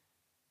 beehive.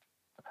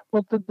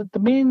 well, the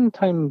main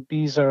time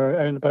bees are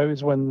out and about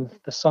is when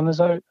the sun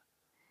is out.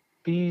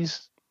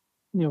 Bees,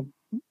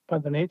 by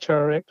their nature,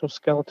 are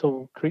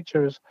ectoskeletal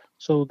creatures,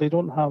 so they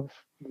don't have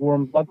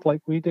warm blood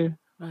like we do.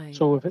 Right.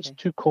 So if it's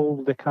too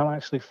cold, they can't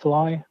actually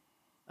fly.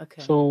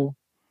 Okay. So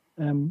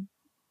um,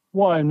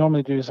 what I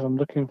normally do is if I'm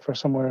looking for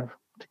somewhere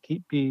to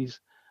keep bees,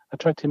 I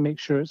try to make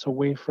sure it's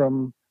away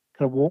from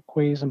kind of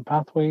walkways and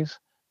pathways,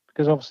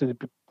 because obviously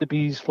the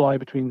bees fly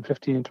between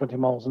 15 and 20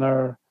 miles an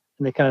hour,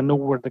 and they kind of know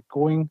where they're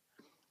going.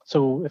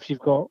 So if you've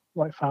got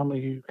like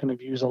family who kind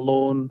of use a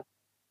lawn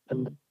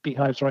and the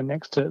beehives right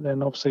next to it,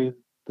 then obviously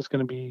there's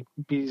going to be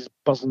bees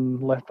buzzing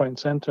left, right, and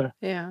centre.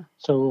 Yeah.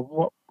 So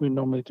what we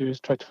normally do is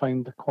try to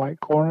find the quiet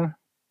corner,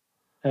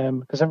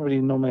 because everybody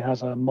normally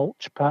has a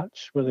mulch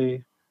patch where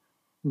they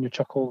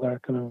chuck all their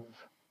kind of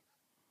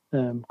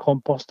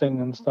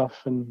composting and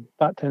stuff, and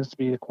that tends to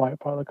be the quiet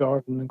part of the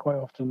garden, and quite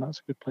often that's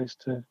a good place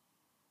to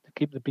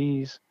keep the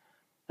bees.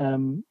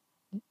 Um,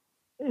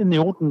 in the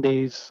olden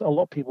days, a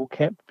lot of people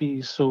kept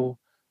bees, so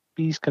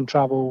bees can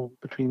travel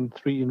between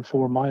 3 and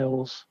 4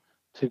 miles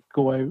to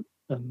go out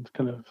and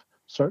kind of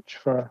search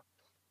for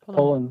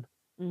pollen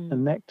Mm.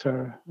 and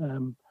nectar.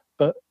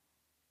 But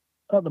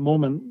at the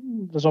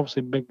moment, there's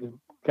obviously big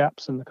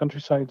gaps in the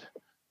countryside,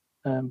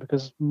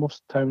 because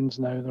most towns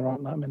now there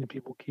aren't that many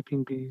people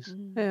keeping bees.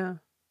 Mm. Yeah.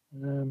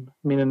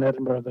 I mean, in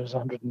Edinburgh, there's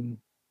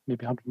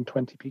maybe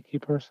 120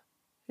 beekeepers,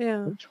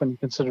 Yeah. which, when you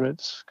consider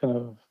it's kind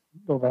of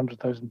over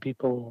 100,000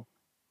 people,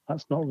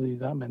 that's not really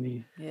that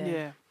many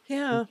Yeah.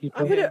 Yeah,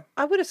 beekeepers.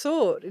 I would have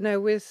thought,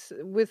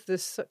 with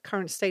this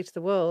current state of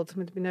the world,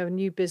 with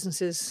new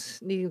businesses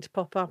needing to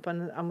pop up,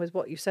 and with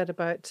what you said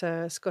about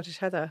Scottish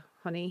heather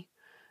honey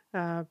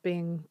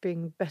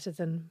being better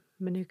than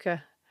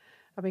Manuka,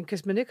 I mean,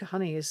 because Manuka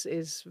honey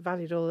is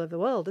valued all over the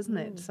world, isn't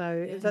it?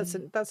 So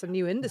that's a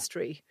new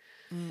industry.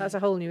 That's a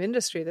whole new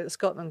industry that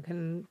Scotland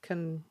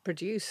can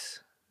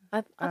produce.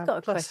 I've got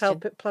a plus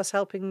question.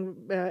 helping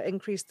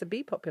increase the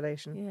bee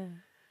population.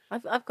 Yeah.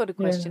 I've got a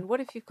question.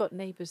 What if you've got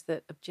neighbours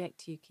that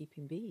object to you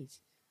keeping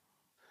bees?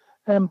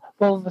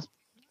 Well,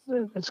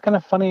 it's kind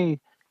of funny.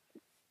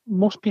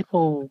 Most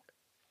people,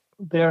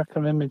 their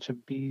kind of image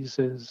of bees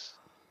is,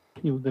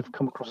 they've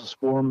come across a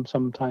swarm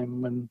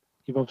sometime when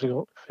you've obviously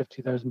got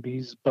 50,000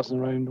 bees buzzing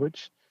around,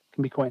 which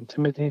can be quite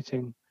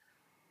intimidating.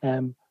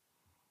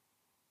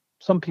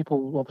 Some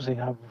people obviously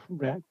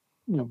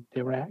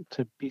they react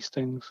to bee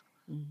stings.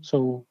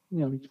 So,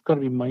 you've got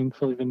to be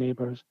mindful of your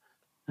neighbours.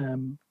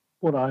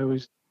 What I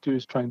always do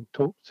is try and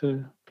talk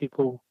to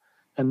people,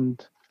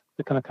 and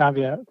the kind of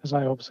caveat, because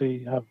I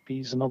obviously have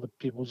bees in other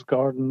people's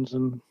gardens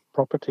and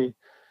property,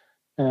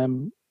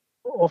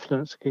 often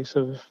it's a case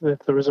of if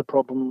there is a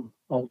problem,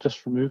 I'll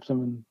just remove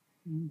them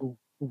and we'll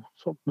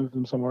sort of move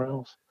them somewhere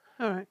else.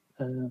 All right.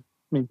 I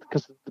mean,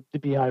 because the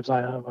beehives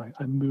I have,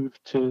 I moved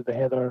to the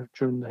heather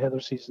during the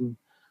heather season.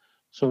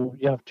 So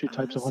you have two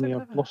types of honey. You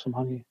have blossom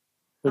honey,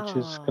 which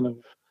is kind of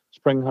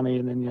spring honey,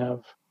 and then you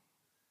have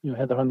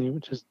heather honey,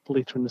 which is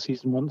later in the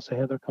season once the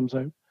heather comes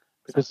out,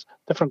 because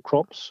different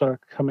crops are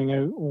coming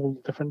out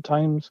all different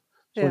times.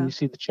 So when you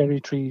see the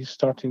cherry trees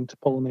starting to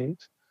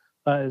pollinate,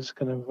 that is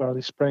kind of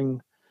early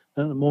spring.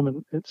 And at the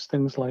moment, it's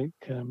things like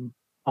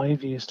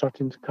ivy is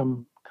starting to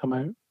come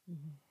out.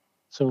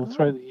 So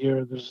throughout the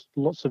year, there's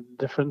lots of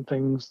different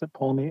things that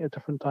pollinate at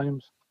different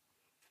times.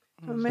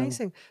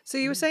 Amazing. So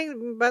you were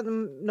saying about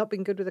them not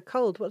being good with the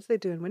cold. What do they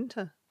do in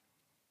winter?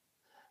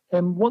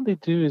 What they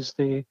do is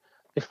they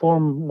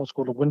form what's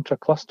called a winter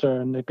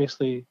cluster, and they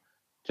basically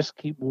just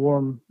keep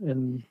warm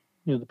in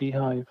the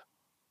beehive.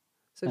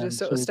 So just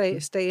sort of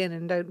stay in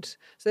and don't.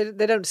 So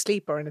they don't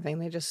sleep or anything.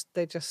 They just.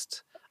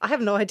 I have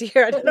no idea.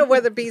 I don't know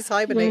whether bees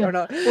hibernate or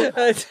not. They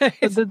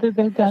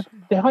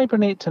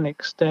hibernate to an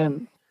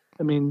extent.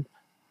 I mean,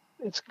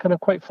 it's kind of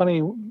quite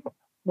funny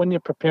when you're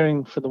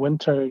preparing for the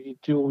winter. You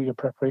do all your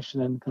preparation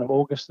in kind of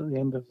August at the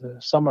end of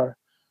the summer,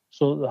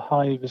 so that the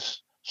hive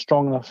is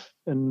strong enough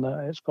and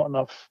it's got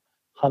enough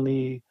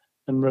honey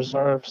and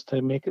reserves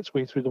to make its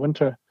way through the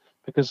winter.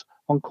 Because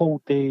on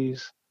cold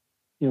days,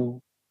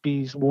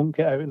 bees won't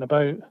get out and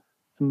about,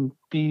 and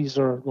bees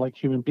are like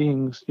human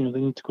beings. They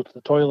need to go to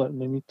the toilet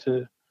and they need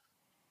to,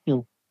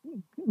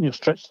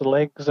 stretch the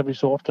legs every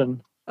so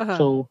often.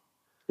 So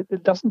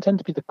it doesn't tend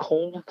to be the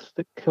cold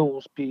that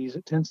kills bees.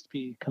 It tends to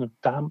be kind of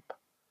damp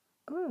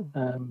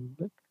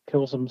that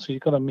kills them. So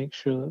you've got to make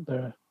sure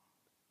that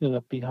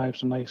the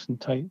beehives are nice and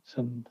tight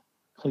and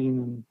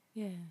clean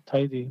and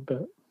tidy.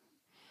 But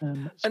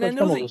and I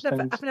know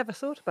that I've never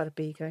thought about a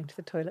bee going to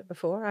the toilet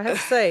before. I have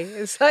to say,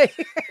 it's like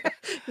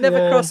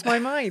never crossed my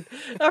mind.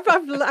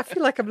 I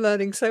feel like I'm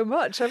learning so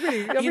much. I'm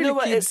really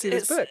keen to see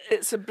this book.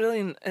 It's a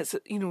brilliant. It's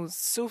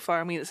so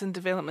far. I mean, it's in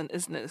development,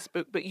 isn't it? This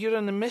book, but you're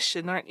on a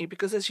mission, aren't you?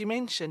 Because as you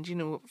mentioned,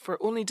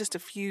 for only just a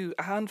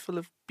handful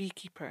of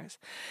beekeepers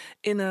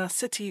in a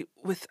city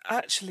with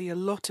actually a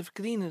lot of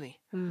greenery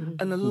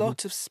and a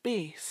lot of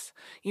space,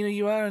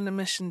 you are on a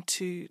mission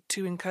to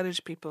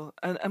encourage people,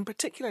 and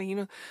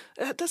particularly,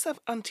 it does have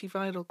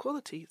antiviral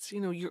qualities.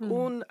 Your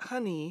own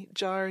honey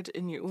jarred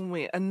in your own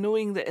way, and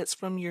knowing that it's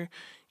from your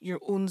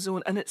own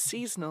zone and it's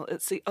seasonal.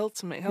 It's the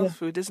ultimate health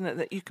food, isn't it,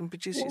 that you can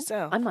produce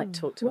yourself? I might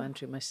talk to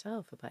Andrew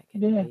myself about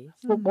getting bees.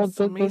 It's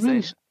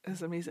amazing.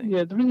 It's amazing.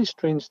 Yeah, the really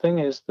strange thing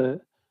is that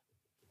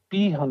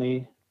bee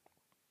honey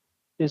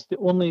is the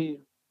only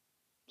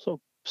sort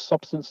of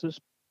substance that's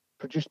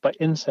produced by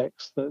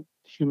insects that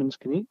humans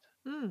can eat,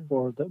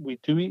 or that we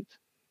do eat.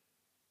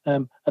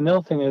 And the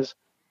other thing is,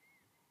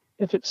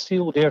 if it's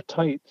sealed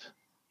airtight,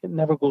 it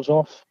never goes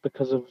off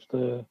because of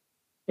the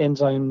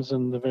enzymes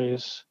and the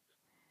various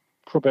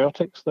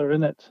probiotics that are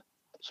in it.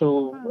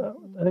 So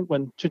I think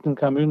when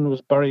Tutankhamun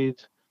was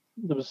buried,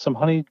 there was some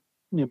honey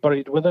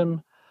buried with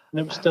him, and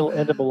it was still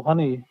edible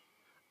honey.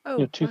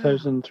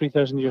 2,000,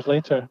 3,000 years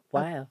later.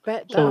 Wow.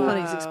 Bet that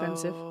honey's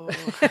expensive.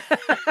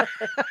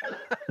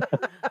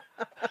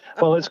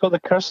 Well, it's got the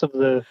curse of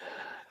the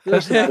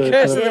curse of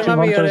the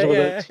mummy on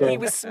it. So. He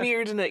was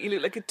smeared in it. You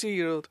look like a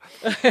 2-year-old.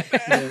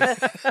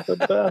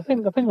 But I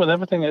think with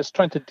everything, it's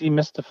trying to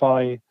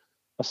demystify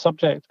a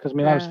subject. Because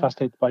I was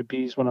fascinated by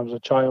bees when I was a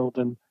child,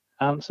 and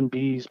ants and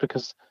bees,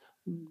 because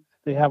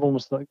they have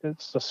almost like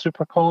it's a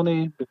super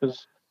colony,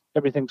 because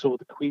everything's over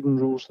the queen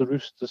rules the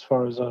roost as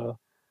far as the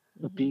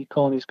bee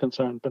colony is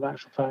concerned. But in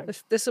actual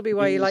fact, this will be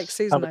why you like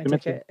Susan, I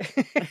take it.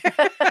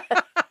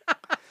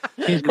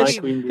 She's my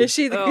queen bee. Is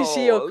she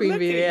your queen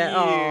bee? Yeah.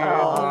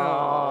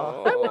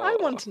 I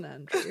want an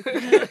Andrew.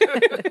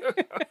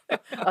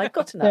 I've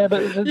got an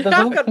Andrew.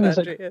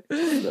 Yeah,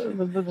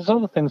 but there's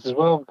other things as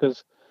well,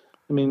 because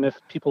if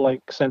people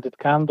like scented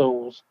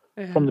candles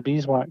from the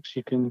beeswax,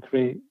 you can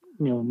create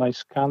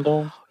nice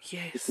candles.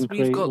 Yes,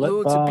 we've got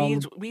loads of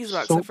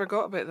beeswax. I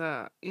forgot about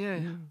that.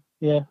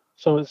 Yeah.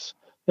 So it's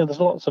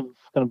there's lots of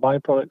kind of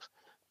byproducts.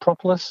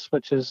 Propolis,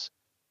 which is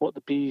what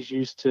the bees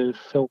use to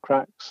fill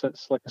cracks.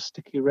 It's like a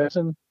sticky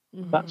resin.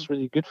 that's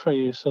really good for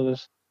you. So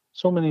there's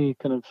so many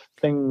kind of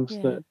things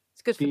Yeah. that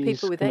It's good for bees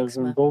people with kind of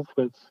eczema. involved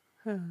with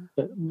Huh.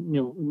 that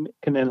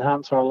can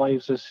enhance our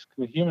lives as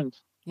kind of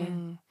humans.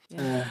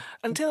 Yeah.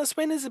 And tell us,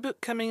 when is the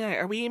book coming out?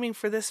 Are we aiming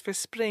for this for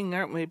spring,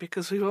 aren't we?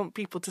 Because we want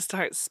people to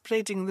start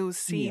spreading those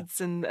seeds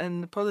and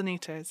the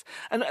pollinators.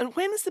 And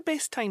when is the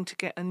best time to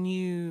get a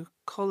new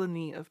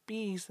colony of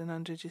bees then,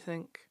 Andrew, do you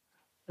think?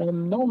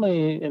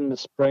 Normally in the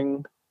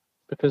spring,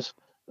 because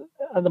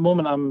at the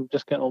moment I'm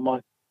just getting all my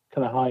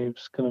kind of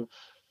hives kind of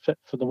fit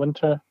for the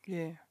winter.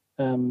 Yeah.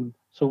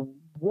 So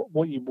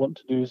what you want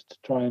to do is to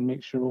try and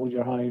make sure all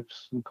your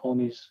hives and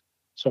colonies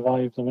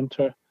survive the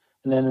winter,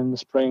 and then in the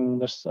spring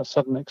there's a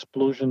sudden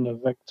explosion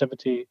of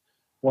activity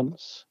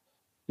once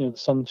the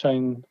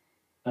sunshine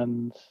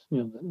and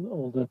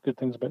all the good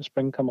things about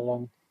spring come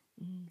along.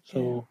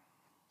 So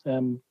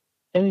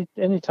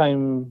any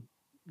time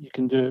you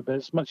can do it, but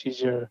it's much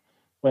easier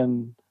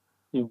when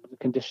the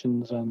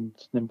conditions and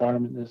the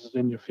environment is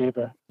in your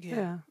favour.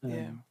 Yeah.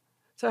 Yeah.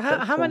 So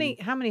how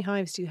many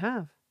hives do you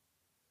have?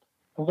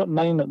 I've got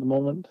 9 at the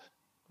moment.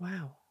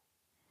 Wow.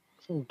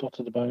 It's all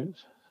dotted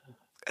about.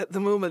 At the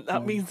moment,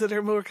 that means that there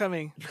are more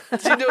coming.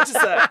 Do you notice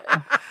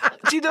that?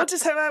 Do you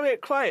notice how I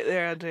went quiet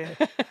there, Andrea?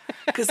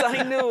 Because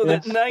I know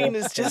that 9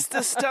 is just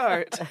the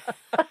start.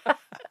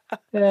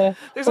 Yeah.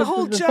 There's a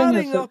whole the thing is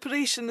jarring that-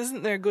 operation,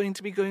 isn't there, going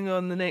to be going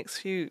on the next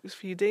few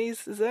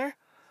days, is there?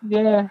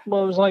 Yeah,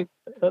 well, it was like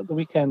at the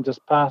weekend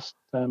just passed.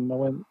 I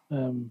went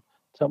to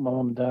help my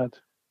mum and dad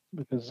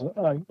because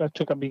I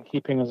took up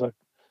beekeeping as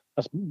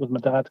with my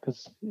dad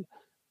because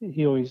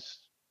he always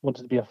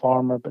wanted to be a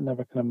farmer but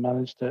never kind of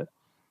managed it.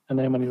 And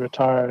then when he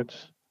retired,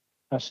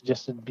 I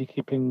suggested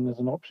beekeeping as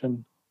an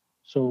option.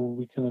 So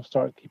we kind of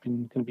started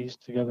keeping kind of bees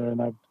together, and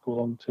I'd go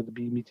along to the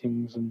bee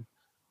meetings and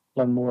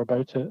learn more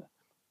about it.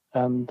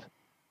 And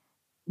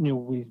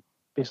we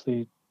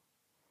basically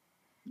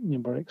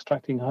were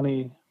extracting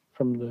honey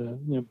from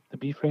the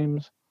bee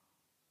frames,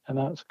 and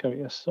that's quite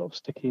a sort of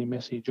sticky,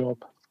 messy job.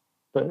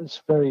 But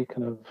it's very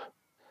kind of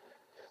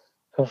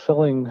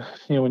fulfilling,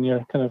 when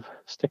you're kind of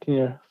sticking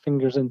your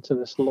fingers into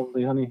this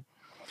lovely honey.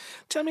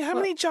 Tell me, how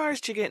many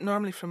jars do you get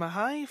normally from a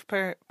hive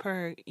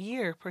per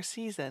year, per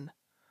season?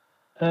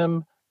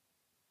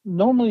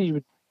 Normally you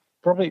would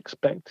probably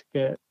expect to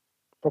get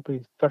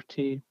probably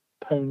 30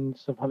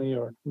 pounds of honey,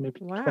 or maybe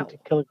 20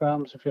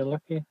 kilograms if you're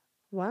lucky.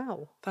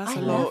 Wow. That's I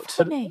a love lot.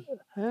 honey.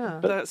 Yeah.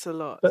 That's a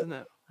lot, but- isn't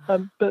it?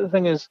 But the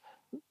thing is,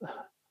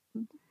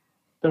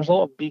 there's a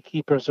lot of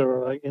beekeepers who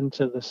are like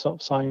into this sort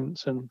of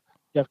science, and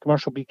you have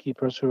commercial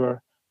beekeepers who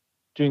are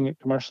doing it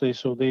commercially,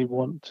 so they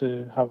want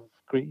to have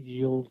great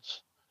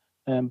yields.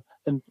 And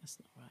That's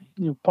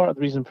not right. part of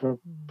the reason for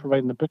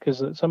providing the book is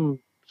that some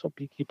sort of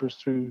beekeepers,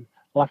 through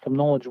lack of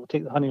knowledge, will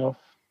take the honey off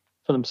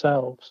for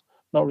themselves,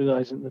 not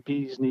realizing that the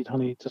bees need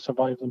honey to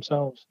survive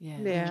themselves.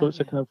 Yeah. So it's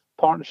a kind of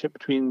partnership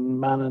between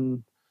man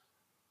and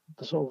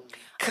the sort of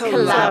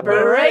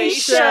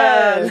Collaboration!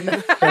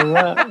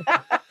 Correct.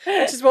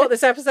 Which is what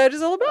this episode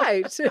is all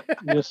about.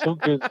 You're so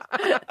good.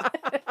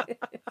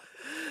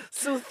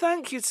 So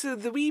thank you. So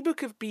the wee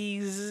book of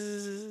bees.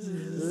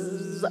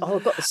 Oh,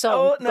 I've got the song.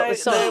 Oh, got the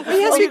song.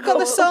 Yes, we've got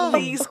the song.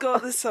 Lee's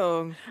got the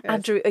song.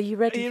 Andrew, are you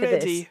ready Are you for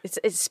ready? this?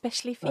 It's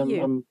especially for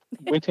you. I'm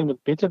waiting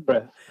with bated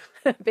breath.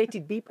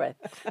 Bated bee breath.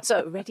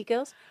 So, ready,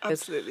 girls? 'Cause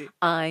Absolutely.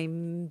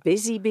 I'm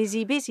busy,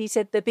 busy, busy,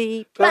 said the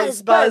bee.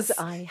 Buzz, buzz.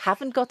 I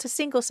haven't got a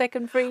single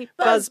second free.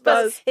 Buzz,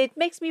 buzz. It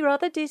makes me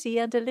rather dizzy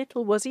and a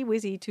little wuzzy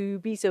wizzy to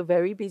be so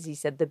very busy,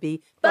 said the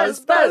bee. Buzz,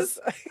 buzz.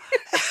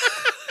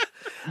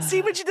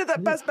 See, when she did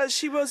that buzz buzz,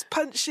 she was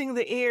punching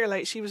the air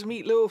like she was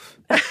Meatloaf.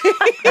 I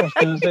was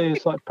going to say,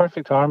 it's like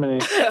perfect harmony.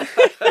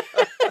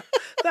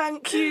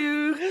 Thank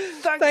you.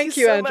 Thank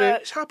you, so Andrew.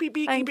 much. Happy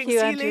beekeeping. Thank you,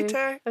 See Andrew. you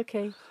later.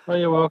 Okay. Well,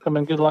 you're welcome,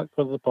 and good luck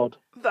with the pod.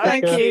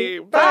 Thank care.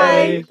 you.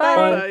 Bye.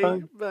 Bye.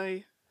 Bye.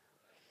 Bye.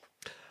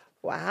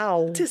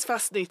 Wow. It is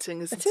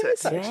fascinating, isn't It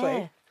is, it? actually.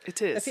 Yeah.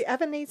 It is. If he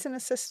ever needs an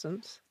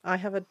assistant, I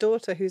have a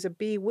daughter who's a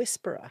bee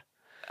whisperer.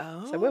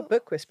 Oh. So we're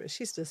book whisperers.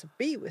 She's just a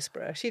bee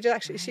whisperer. She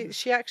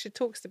actually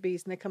talks to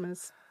bees, and they come and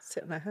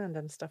sit on her hand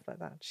and stuff like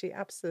that. She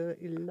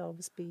absolutely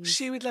loves bees.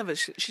 She would love it.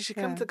 She should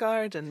come Yeah. to the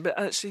garden. But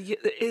actually,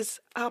 it is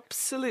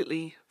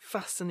absolutely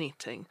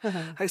fascinating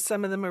how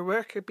some of them are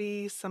worker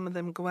bees, some of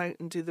them go out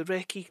and do the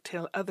recce,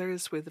 tell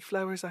others where the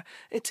flowers are.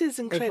 It is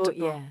incredible.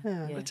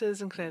 Yeah. It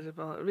is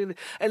incredible, really,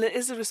 and it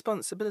is a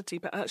responsibility.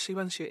 But actually,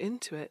 once you're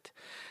into it,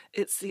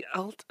 it's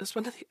it's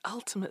one of the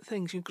ultimate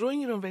things. You're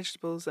growing your own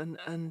vegetables and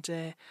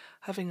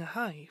having a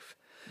hive.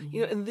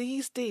 You know, in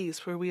these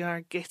days where we are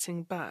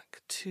getting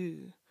back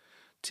to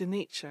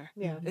nature,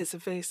 it's a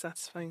very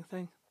satisfying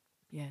thing.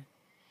 Yeah.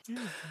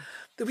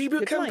 The Wee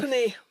Book Good life.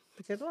 Company.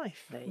 The good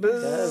life. There you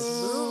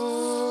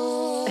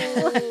go.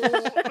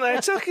 Now,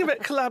 talking about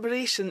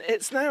collaboration,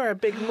 it's now our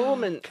big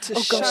moment to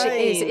Oh shine. gosh,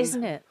 it is,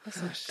 isn't it?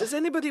 Does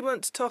anybody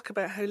want to talk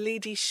about how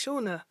Lady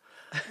Shona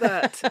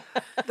that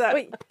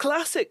Wait.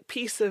 classic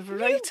piece of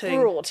writing. You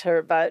brought her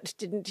about,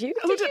 didn't you?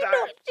 Oh, did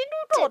I? Did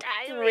you not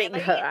bring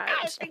her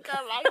out?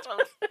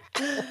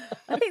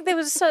 I think there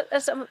was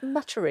some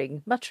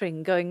muttering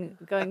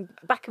going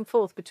back and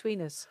forth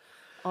between us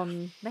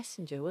on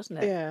Messenger, wasn't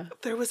it? Yeah.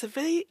 There was a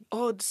very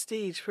odd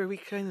stage where we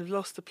kind of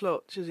lost the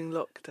plot during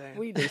lockdown.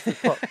 We lose the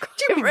plot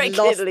We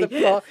regularly. lost the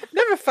plot.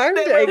 Never found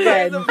Never it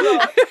again. found the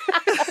plot.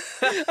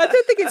 I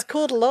don't think it's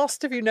called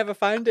Lost if you never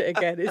found it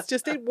again. It's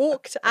just it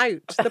walked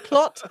out. The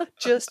plot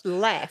just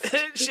left.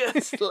 It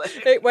just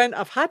like, It went,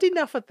 I've had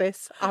enough of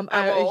this. I'm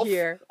out off. of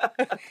here.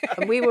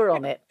 And we were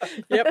on it.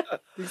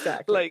 Yep,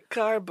 exactly. like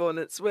car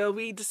bonnets. Well,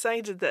 we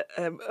decided that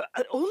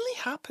it only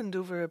happened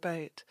over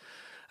about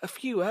a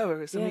few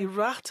hours, and we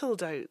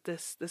rattled out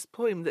this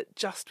poem that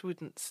just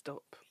wouldn't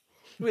stop,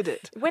 would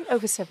it? It went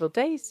over several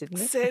days,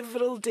 didn't it?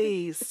 Several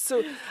days.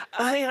 So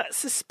I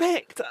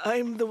suspect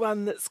I'm the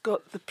one that's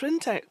got the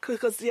printout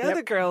because the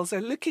other girls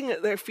are looking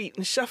at their feet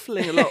and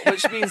shuffling a lot,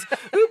 which means,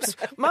 oops,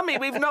 mummy,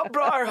 we've not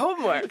brought our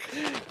homework.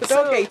 The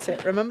dog ate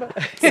it, remember?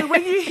 So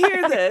when you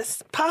hear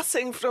this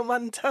passing from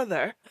one to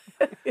other,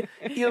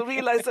 you'll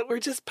realise that we're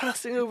just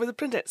passing over the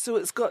printout. So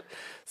it's got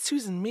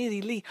Susan,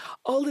 Mary, Lee,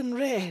 all in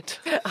red.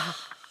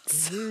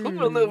 So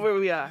we'll know where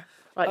we are.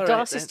 Right, All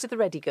glasses then. to the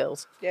ready,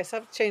 girls. Yes,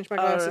 I've changed my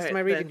glasses right, to my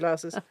reading then.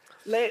 glasses.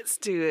 Let's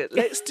do it.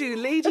 Let's do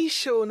Lady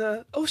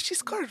Shona. Oh,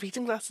 she's got her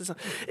reading glasses on.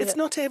 It's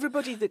not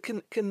everybody that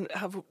can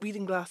have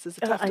reading glasses,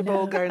 a tuft, I a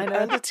ball know, gown I know.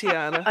 and a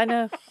tiara. I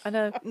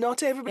know.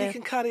 Not everybody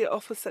can carry it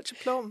off with such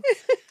aplomb.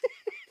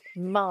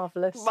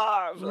 Marvellous.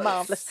 Marvellous.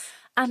 Marvellous.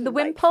 And the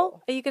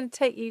wimple? Are you going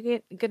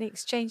to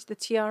exchange the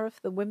tiara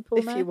for the wimple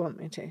If now? you want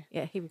me to.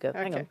 Yeah, here we go.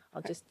 Hang Okay. on.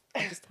 I'll just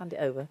hand it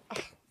over.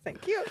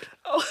 Thank you.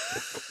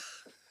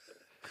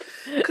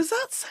 Because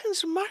that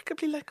sounds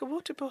remarkably like a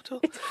water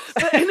bottle.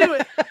 But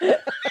anyway.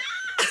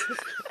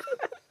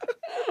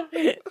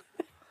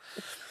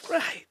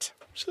 Right.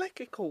 Shall I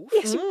kick off?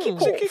 Yes, you kick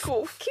Shall I off. kick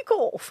off? Kick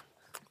off.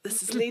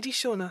 This is Lady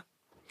Shona.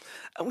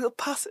 And we'll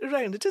pass it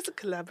around. It is a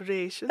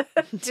collaboration.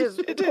 It is,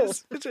 of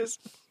course. It is.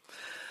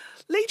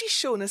 Lady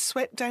Shona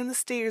swept down the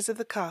stairs of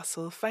the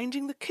castle,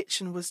 finding the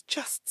kitchen was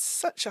just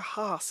such a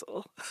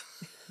hassle.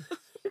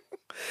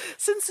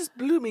 Since this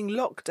blooming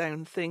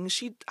lockdown thing,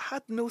 she'd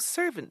had no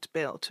servant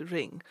bell to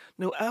ring,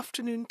 no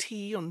afternoon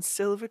tea on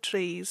silver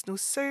trays, no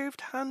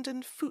served hand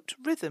and foot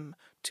rhythm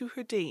to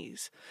her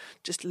days.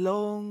 Just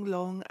long,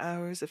 long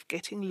hours of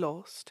getting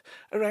lost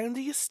around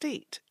the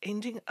estate,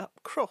 ending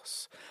up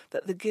cross,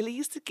 that the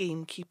gillies, the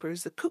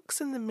gamekeepers, the cooks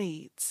and the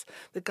maids,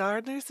 the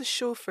gardeners, the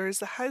chauffeurs,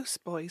 the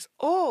houseboys,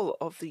 all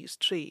of these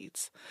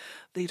trades,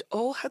 they'd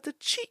all had the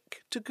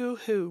cheek to go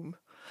home,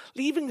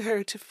 leaving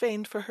her to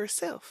fend for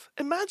herself.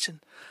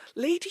 Imagine,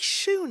 Lady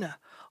Shona,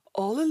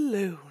 all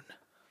alone.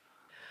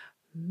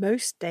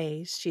 Most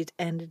days she'd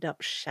ended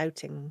up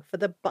shouting for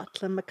the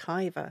butler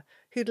MacIver,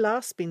 who'd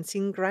last been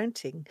seen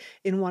grunting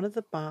in one of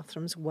the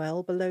bathrooms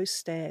well below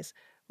stairs,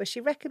 where she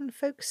reckoned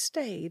folks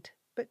stayed,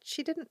 but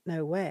she didn't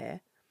know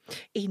where.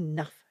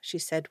 Enough, she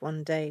said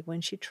one day when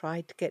she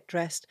tried to get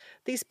dressed.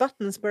 These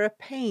buttons were a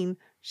pain.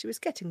 She was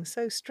getting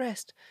so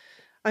stressed.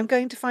 I'm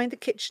going to find the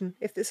kitchen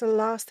if it's the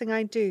last thing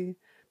I do.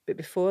 But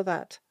before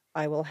that,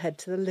 I will head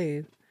to the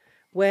loo.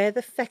 Where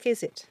the feck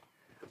is it?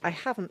 I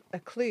haven't a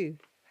clue.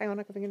 Hang on,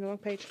 I'm going in the wrong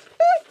page.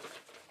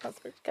 That's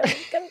good. Go.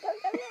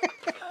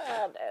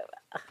 Oh,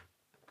 no.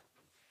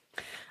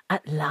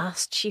 At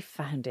last she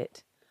found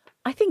it.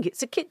 I think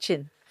it's a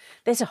kitchen.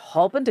 There's a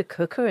hob and a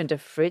cooker and a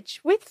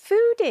fridge with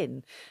food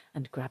in.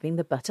 And grabbing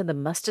the butter, the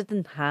mustard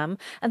and ham,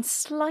 and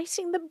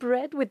slicing the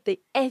bread with the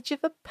edge of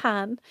a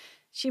pan,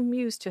 she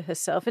mused to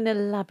herself in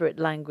elaborate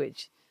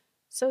language.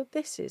 So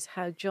this is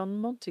how John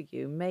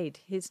Montague made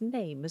his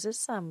name as a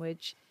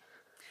sandwich.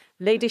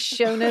 Lady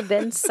Shona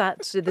then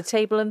sat to the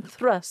table and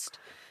thrust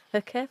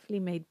her carefully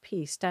made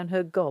piece down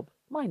her gob,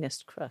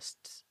 minus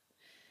crusts.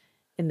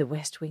 In the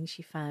west wing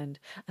she found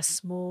a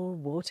small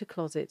water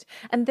closet,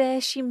 and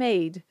there she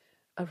made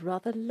a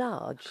rather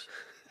large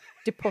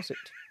deposit.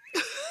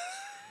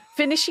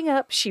 Finishing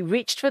up, she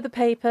reached for the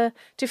paper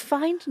to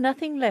find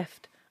nothing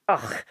left.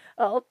 Ugh,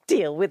 I'll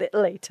deal with it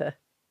later.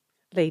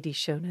 Lady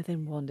Shona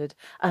then wandered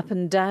up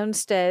and down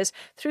stairs,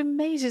 through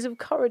mazes of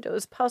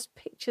corridors, past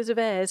pictures of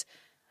airs.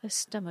 Her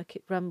stomach,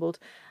 it rumbled,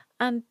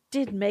 and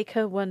did make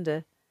her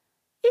wonder,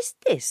 is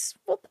this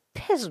what the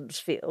peasants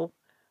feel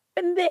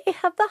when they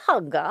have the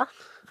hunger?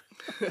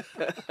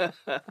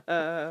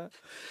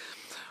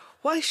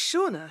 Why,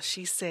 Shona,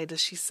 she said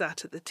as she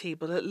sat at the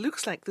table, it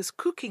looks like this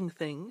cooking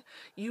thing,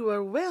 you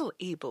are well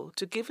able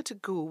to give it a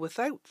go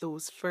without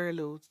those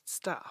furloughed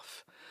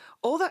staff.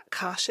 All that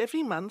cash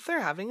every month,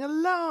 they're having a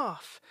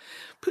laugh.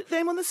 Put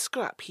them on the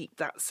scrap heap,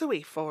 that's the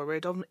way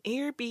forward. On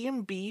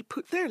Airbnb,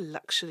 put their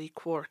luxury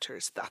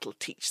quarters, that'll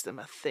teach them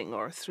a thing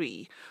or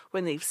three,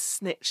 when they've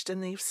snitched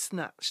and they've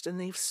snatched and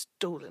they've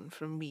stolen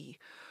from me.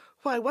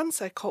 Why, once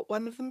I caught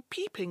one of them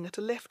peeping at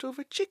a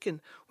leftover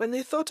chicken when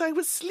they thought I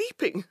was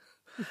sleeping.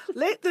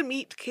 Let them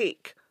eat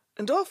cake,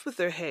 and off with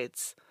their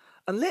heads,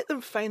 and let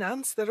them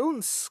finance their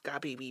own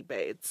scabby wee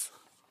beds.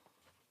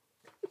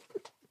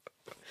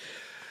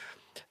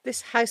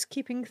 This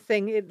housekeeping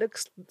thing, it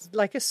looks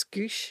like a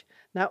scoosh.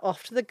 Now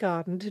off to the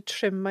garden to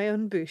trim my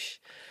own bush.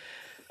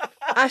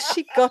 As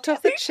she got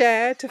off the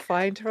chair to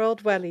find her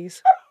old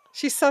wellies,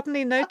 she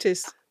suddenly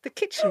noticed the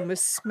kitchen was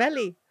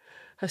smelly.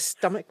 Her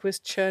stomach was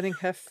churning,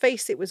 her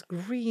face, it was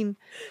green.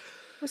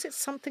 Was it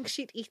something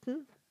she'd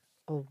eaten?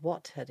 Or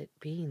what had it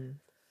been?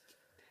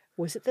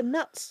 Was it the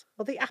nuts,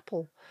 or the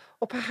apple,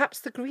 or perhaps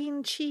the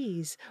green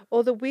cheese,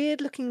 or the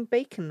weird-looking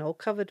bacon all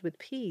covered with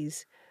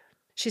peas?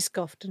 She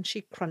scoffed and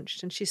she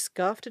crunched and she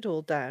scarfed it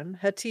all down.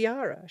 Her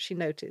tiara, she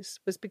noticed,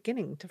 was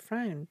beginning to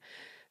frown.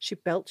 She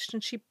belched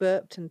and she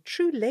burped in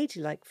true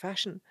ladylike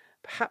fashion.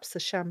 Perhaps the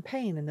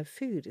champagne and the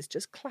food is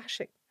just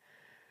clashing.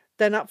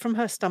 Then up from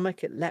her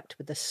stomach it leapt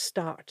with a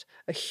start,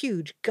 a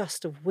huge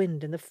gust of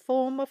wind in the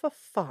form of a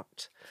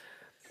fart.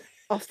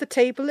 Off the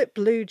table it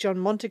blew, John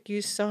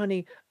Montague's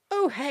sarnie.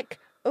 Oh, heck!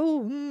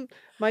 Oh,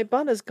 my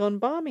bun has gone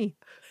balmy.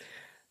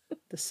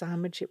 The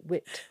sandwich it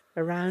whipped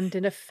around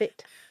in a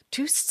fit,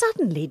 to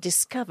suddenly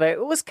discover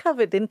it was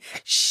covered in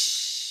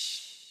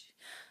shh.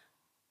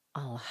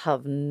 I'll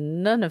have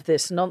none of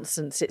this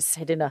nonsense, it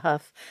said in a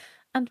huff,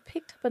 and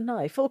picked up a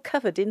knife all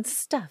covered in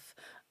stuff.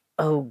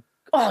 Oh,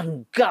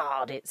 on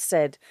guard, it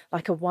said,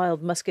 like a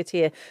wild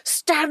musketeer.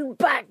 Stand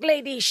back,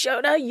 Lady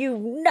Shona,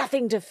 you've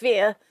nothing to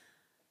fear.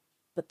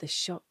 But the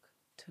shock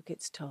took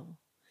its toll,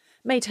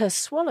 made her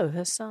swallow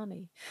her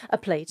sarnie, a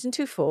plate and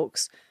 2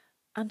 forks,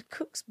 and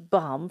cook's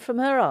balm from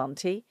her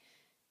auntie.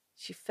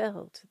 She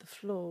fell to the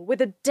floor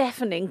with a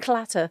deafening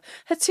clatter.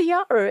 Her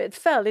tiara it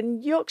fell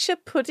in Yorkshire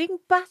pudding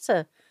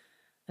batter.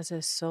 As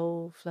her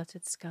soul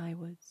fluttered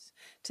skywards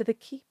to the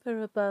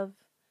keeper above,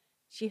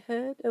 she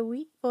heard a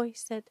wee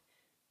voice said,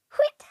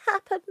 "What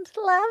happened,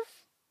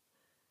 love?"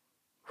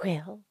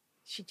 Well,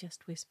 she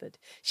just whispered.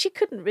 She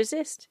couldn't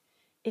resist.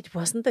 It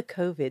wasn't the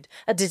COVID,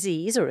 a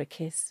disease or a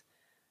kiss.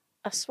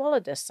 I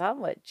swallowed a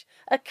sandwich,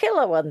 a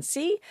killer one,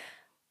 see?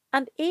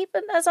 And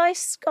even as I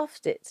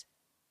scoffed it,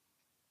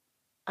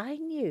 I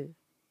knew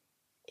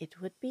it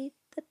would be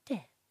the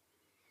death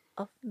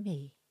of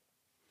me.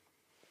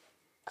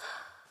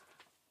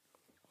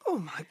 Oh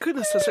my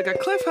goodness, that's like a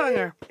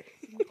cliffhanger.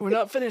 We're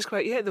not finished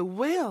quite yet. The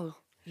whale,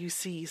 you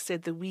see,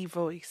 said the wee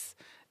voice.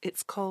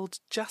 It's called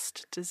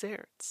Just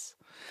Desserts.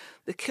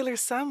 The killer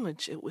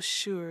sandwich, it was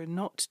sure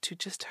not to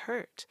just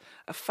hurt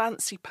a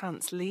fancy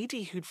pants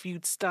lady who'd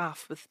viewed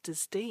staff with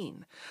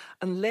disdain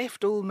and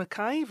left old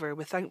MacIver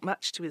without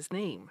much to his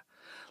name.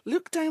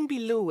 Look down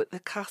below at the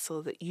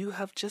castle that you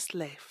have just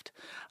left,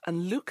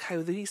 and look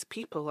how these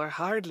people are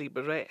hardly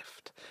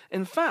bereft.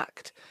 In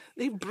fact,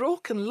 they've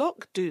broken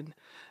lockdown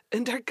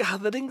and are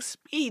gathering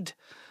speed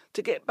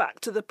to get back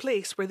to the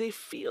place where they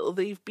feel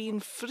they've been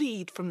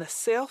freed from the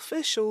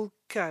selfish old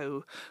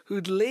cow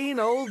who'd lain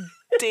all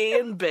day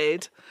in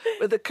bed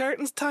with the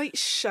curtains tight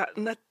shut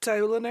and a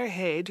towel on her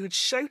head, who'd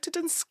shouted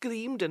and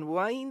screamed and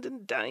whined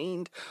and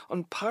dined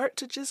on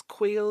partridges,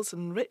 quails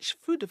and rich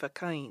food of a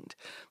kind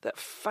that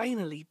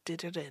finally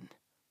did her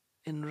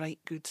in right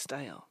good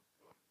style.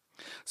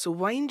 So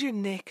wind your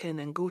neck in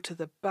and go to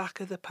the back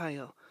of the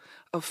pile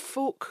of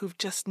folk who've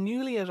just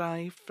newly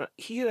arrived from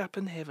here up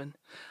in heaven.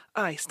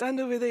 Aye, stand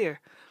over there,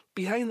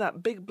 behind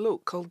that big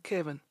bloke called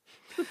Kevin.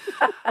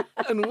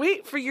 And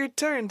wait for your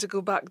turn to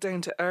go back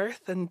down to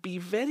earth, and be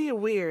very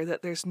aware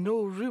that there's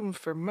no room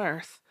for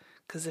mirth,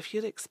 because if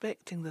you're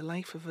expecting the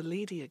life of a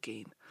lady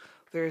again,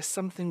 there is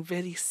something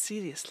very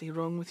seriously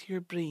wrong with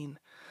your brain.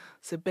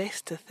 So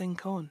best to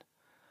think on,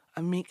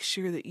 and make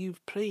sure that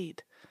you've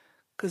prayed,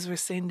 because we're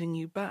sending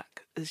you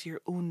back as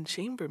your own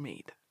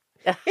chambermaid.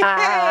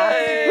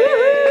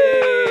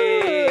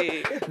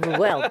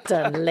 Well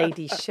done,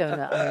 Lady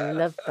Shona. I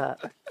love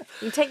that.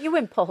 You can take your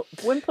wimple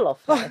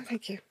off now. Oh,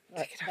 thank you.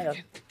 Right, hang on.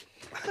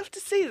 I have to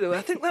say though,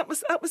 I think that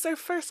was our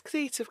first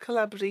creative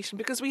collaboration,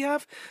 because we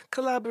have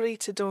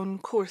collaborated on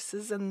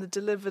courses and the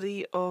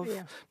delivery of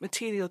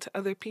material to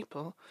other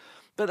people.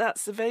 But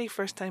that's the very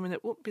first time, and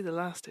it won't be the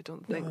last, I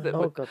don't think.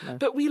 God, no.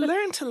 But we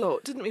learned a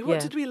lot, didn't we? What Yeah.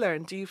 did we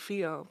learn, do you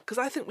feel? Because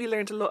I think we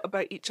learned a lot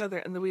about each other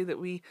and the way that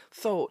we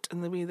thought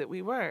and the way that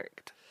we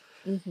worked.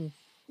 Mm-hmm.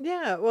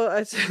 Yeah, well,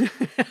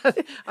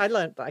 I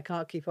learned that I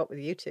can't keep up with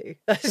you two.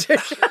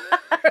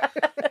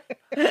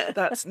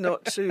 That's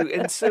not true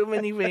in so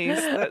many ways.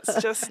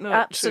 That's just not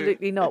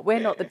Absolutely not. We're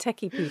not the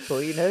techie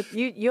people, you know.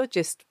 You're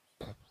just...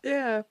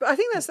 Yeah, but I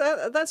think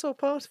that's all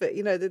part of it.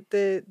 You know,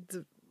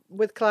 the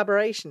with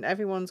collaboration,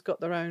 everyone's got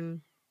their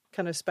own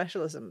kind of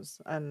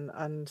specialisms,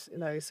 and you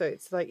know, so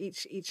it's like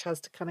each has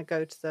to kind of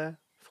go to their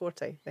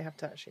forte. They have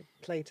to actually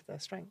play to their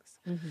strengths.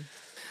 Mm-hmm.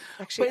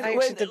 Actually, I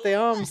did the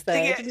arms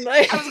there, didn't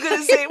I? I was going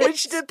to say, when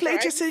she did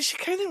plagiarism, she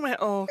kind of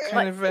went all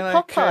kind of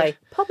like Popeye.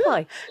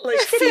 Like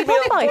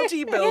female Popeye.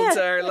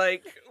 bodybuilder,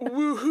 like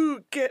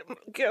woohoo, get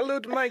a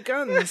load of my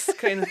guns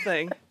kind of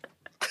thing.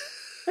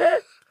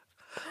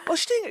 Oh,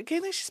 she's doing it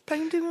again. She's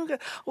pounding.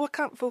 Oh, I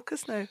can't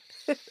focus now.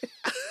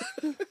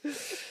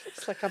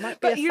 It's like I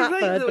might be But a you're fat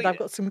right, bird, though. but I've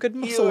got some good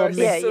You muscle are on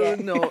me. so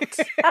not.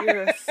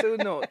 You're so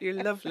not.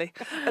 You're lovely.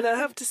 And I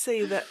have to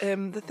say that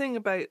the thing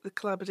about the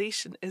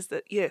collaboration is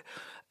that,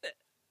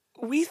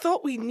 we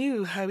thought we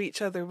knew how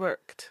each other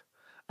worked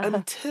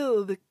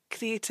until the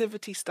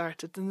creativity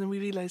started, and then we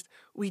realised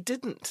we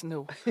didn't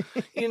know,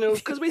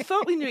 because we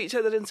thought we knew each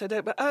other inside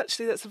out, but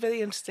actually that's a very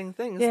interesting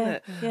thing, isn't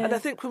it? Yeah. And I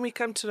think when we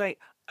come to write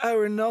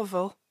our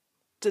novel,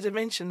 did I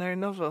mention our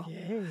novel?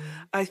 Yeah.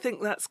 I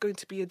think that's going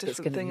to be a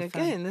different thing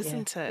again,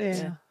 isn't it?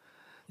 Yeah.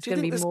 There's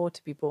going to be more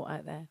to be brought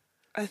out there.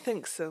 I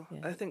think so.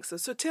 Yeah. I think so.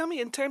 So tell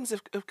me, in terms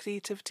of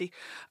creativity,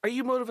 are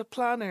you more of a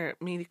planner,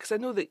 Mary? Because I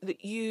know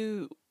that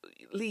you,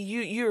 Lee,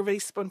 you're very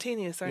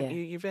spontaneous, aren't Yeah.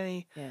 you? You're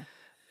very. Yeah.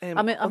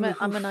 On the I'm an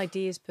hoof.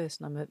 ideas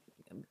person. I'm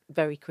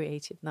very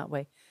creative in that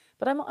way,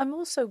 but I'm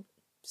also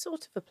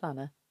sort of a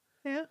planner.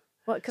 Yeah.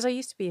 Well, because I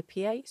used to be a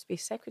PA, used to be a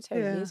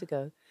secretary Yeah. years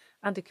ago,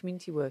 and a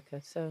community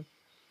worker. So,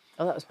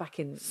 that was back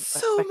in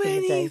So back in the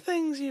many day.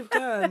 things you've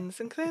done. It's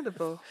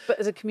incredible. But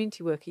as a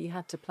community worker, you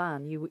had to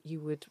plan.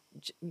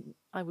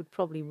 I would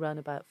probably run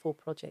about 4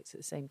 projects at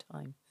the same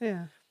time.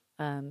 Yeah.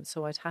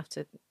 So I'd have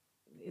to.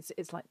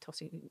 It's like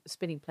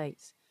spinning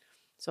plates.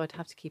 So I'd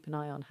have to keep an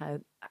eye on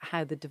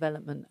how the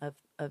development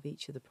of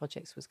each of the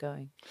projects was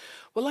going.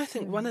 Well, I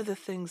think one of the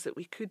things that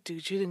we could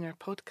do during our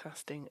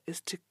podcasting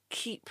is to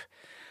keep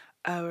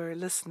our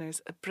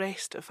listeners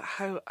abreast of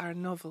how our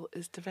novel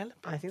is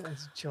developing. I think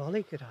that's a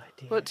jolly good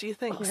idea. What do you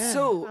think? Yeah,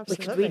 So, We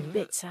could absolutely. read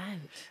bits out.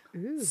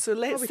 Ooh. So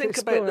let's we think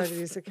could about explore the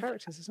these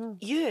characters as well.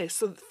 yeah,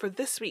 so for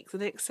this week, the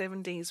next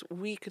 7 days,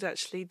 we could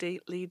actually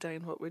lay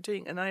down what we're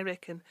doing. And I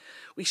reckon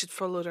we should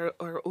follow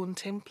our own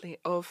template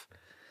of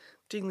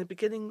doing the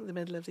beginning, the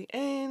middle, of the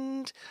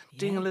end,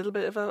 doing a little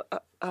bit of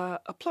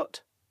a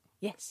plot.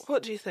 Yes.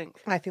 What do you think?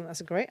 I think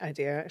that's a great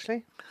idea,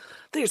 actually.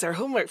 There's our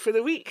homework for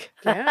the week.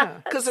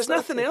 Yeah. Because there's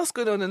nothing else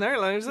going on in our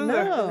lives, is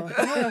there?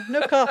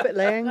 No carpet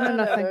laying, no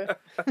nothing.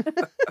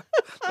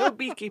 No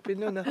beekeeping,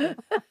 no nothing.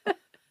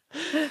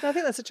 No, I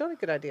think that's a jolly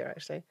good idea,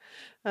 actually.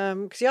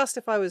 Because you asked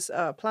if I was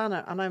a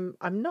planner, and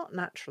I'm not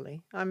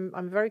naturally.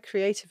 I'm very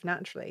creative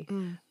naturally,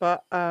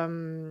 but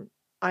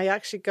I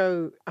actually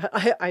go.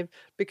 I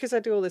because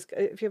I do all this.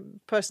 If you're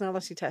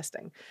personality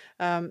testing,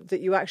 that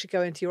you actually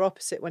go into your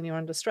opposite when you're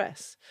under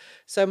stress.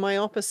 So my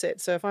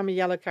opposite. So if I'm a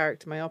yellow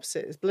character, my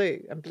opposite is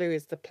blue, and blue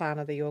is the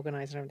planner, the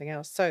organizer, and everything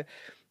else. So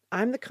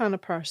I'm the kind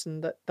of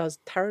person that does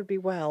terribly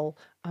well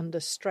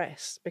under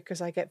stress because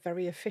I get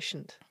very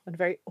efficient and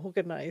very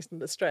organized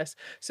under stress.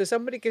 So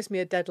somebody gives me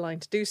a deadline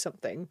to do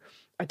something,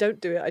 I don't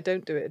do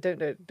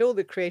it, do all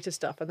the creative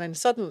stuff. And then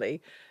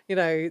suddenly,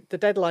 the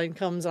deadline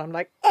comes and I'm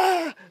like,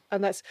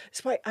 and that's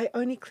why I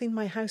only clean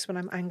my house when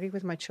I'm angry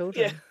with my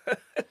children. Yeah.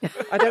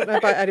 I don't know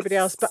about anybody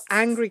else, but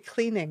angry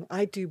cleaning,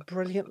 I do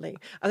brilliantly.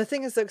 And the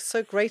thing is that's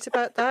so great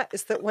about that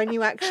is that when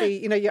you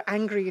actually, you're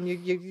angry and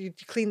you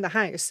clean the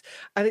house,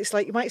 and it's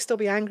like you might still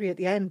be angry at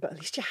the end, but at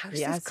least your house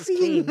is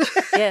clean.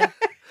 Yeah.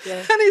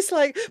 And it's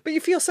like, but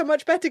you feel so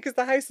much better because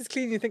the house is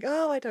clean. You think,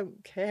 oh, I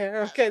don't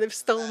care. Okay, they've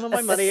stolen all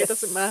my money. It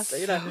doesn't matter,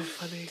 So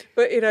funny.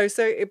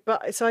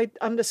 But so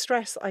under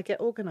stress, I get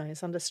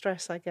organised. Under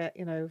stress, I get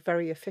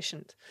very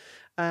efficient.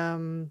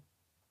 And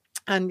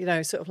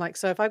sort of like,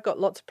 so if I've got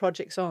lots of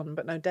projects on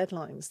but no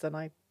deadlines, then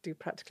I do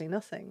practically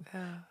nothing.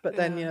 But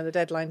then the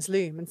deadlines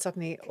loom, and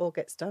suddenly it all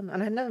gets done.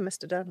 And I never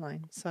missed a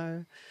deadline.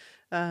 So.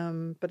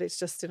 But it's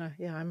just,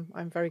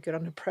 I'm very good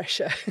under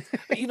pressure.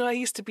 But, I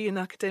used to be an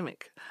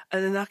academic,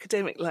 and in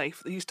academic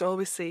life, they used to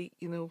always say,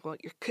 your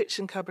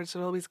kitchen cupboards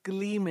are always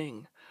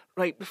gleaming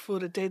right before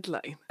a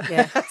deadline.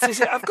 Yeah. So you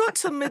say, I've got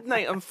till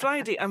midnight on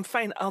Friday, I'm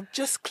fine, I'll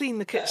just clean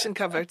the kitchen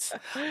cupboards,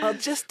 I'll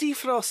just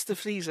defrost the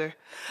freezer.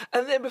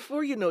 And then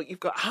before you know it,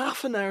 you've got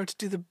half an hour to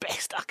do the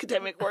best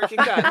academic work you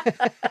can.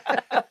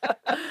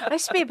 I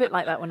used to be a bit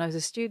like that when I was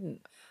a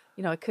student.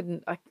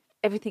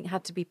 Everything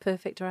had to be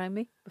perfect around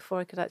me before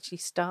I could actually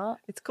start.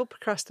 It's called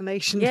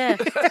procrastination. Yeah,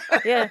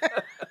 yeah.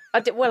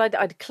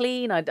 I'd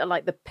clean. I'd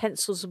like the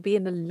pencils would be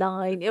in a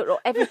line,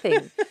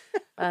 everything,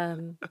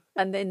 and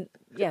then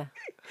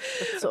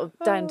sort of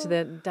down to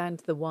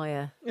the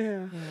wire.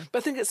 Yeah. But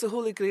I think it's the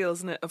holy grail,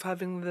 isn't it, of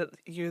having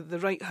the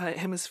right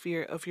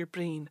hemisphere of your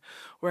brain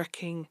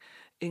working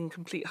in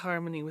complete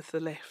harmony with the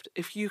left.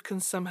 If you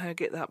can somehow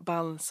get that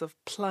balance of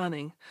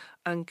planning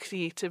and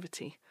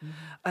creativity,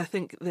 I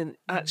think then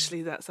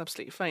actually that's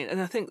absolutely fine.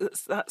 And I think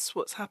that's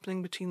what's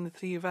happening between the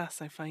three of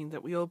us. I find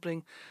that we all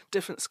bring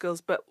different skills,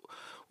 but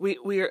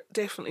we are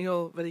definitely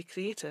all very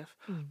creative.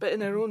 But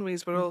in our own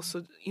ways, we're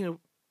also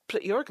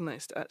pretty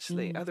organised.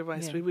 Actually,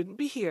 otherwise we wouldn't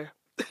be here.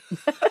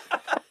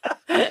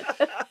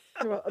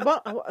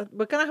 Well,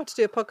 we're going to have to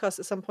do a podcast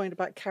at some point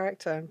about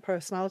character and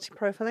personality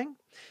profiling,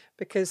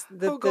 because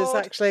there's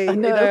actually,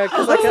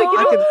 because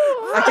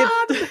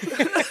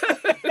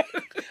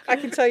I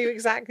can tell you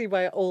exactly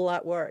why all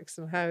that works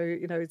and how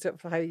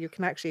how you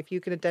can actually, if you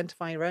can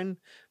identify your own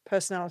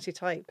personality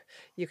type,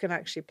 you can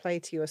actually play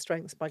to your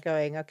strengths by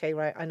going, okay,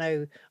 right, I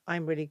know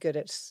I'm really good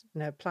at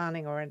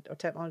planning or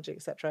technology,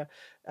 etc.,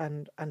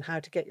 and how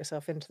to get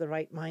yourself into the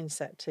right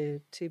mindset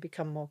to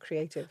become more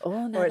creative,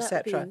 Oh, no, or that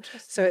would be etc.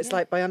 interesting, So it's yeah.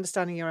 like by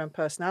understanding your own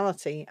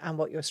personality and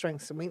what your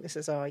strengths and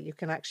weaknesses are, you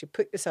can actually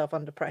put yourself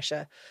under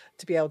pressure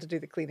to be able to do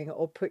the cleaning,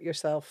 or put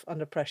yourself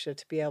under pressure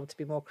to be able to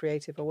be more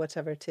creative, or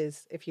whatever it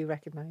is, if you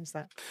recognise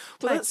that.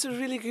 Well, that's a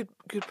really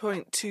good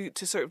point to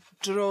sort of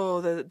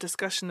draw the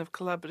discussion of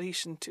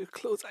collaboration to a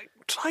close. I'm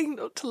trying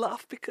not to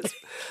laugh because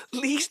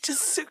Lee's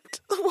just soaked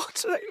the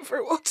water out of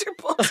her water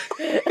bottle.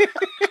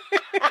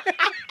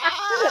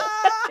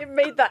 It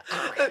made that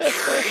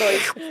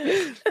noise.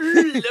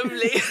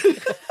 Lovely.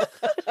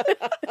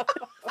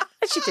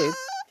 As you do.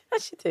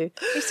 As you do.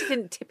 At least I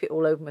didn't tip it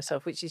all over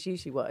myself, which is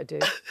usually what I do.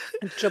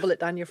 And dribble it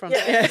down your front.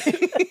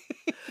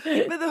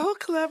 But the whole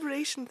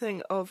collaboration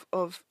thing of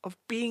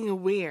being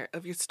aware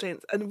of your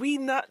strengths, and we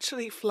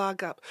naturally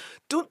flag up,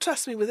 don't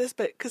trust me with this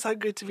bit because I'm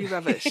going to be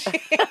rubbish.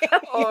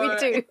 Or, We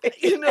do.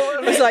 You know what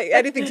I mean? It's like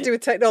anything to do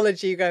with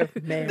technology, you go,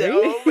 Mary.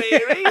 No,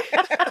 Mary.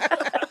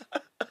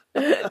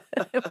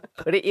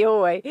 Put it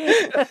your way.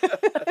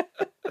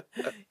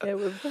 Yeah,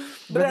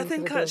 But I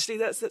think actually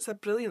that's a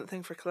brilliant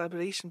thing for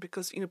collaboration,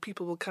 because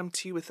people will come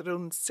to you with their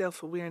own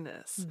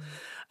self-awareness.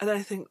 And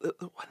I think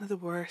that one of the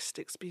worst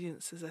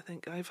experiences I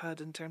think I've had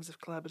in terms of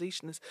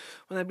collaboration is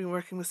when I've been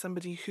working with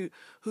somebody who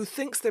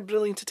thinks they're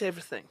brilliant at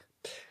everything.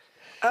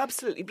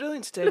 Absolutely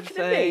brilliant at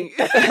everything.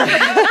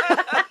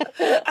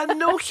 And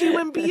no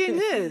human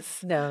being is.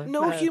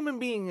 No. Human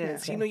being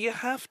is. Yeah. You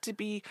have to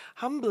be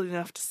humble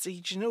enough to say,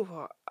 do you know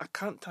what? I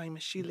can't tie my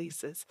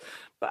shoelaces,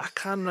 but I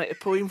can write a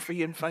poem for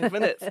you in 5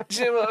 minutes.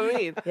 Do you know what I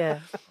mean? Yeah.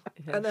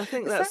 And I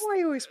think Is that's... that why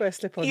you always wear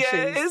slip-on shoes?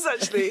 Yeah, it is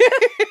actually.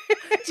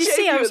 Did you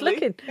see I was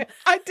Genuinely. looking?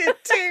 I did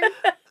too.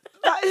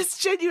 That is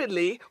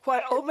genuinely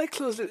why all my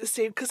clothes look the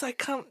same, because I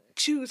can't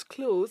choose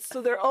clothes,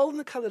 so they're all in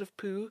the colour of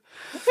poo.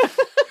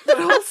 They're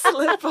all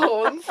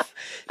slip-ons.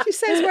 She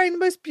says wearing the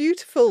most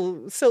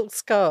beautiful silk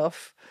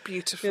scarf,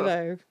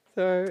 Beautiful.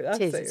 So that's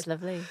It is. It's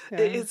lovely. Yeah.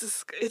 It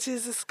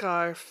is a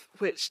scarf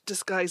which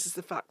disguises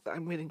the fact that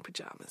I'm wearing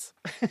pyjamas.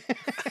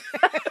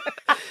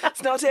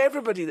 It's not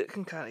everybody that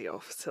can carry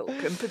off silk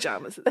and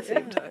pyjamas at the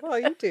same time. Well,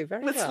 you do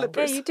very With well.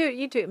 slippers. Yeah,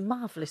 you do it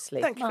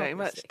marvellously. Thank you very much,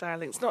 marvellously.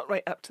 darling. It's not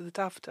right up to the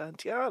taffeta and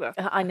tiara.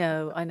 I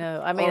know. I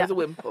mean, Or the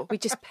wimple. we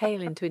just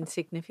pale into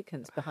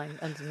insignificance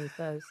underneath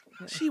those.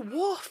 She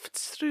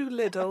wafts through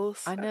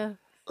Lidl's I know.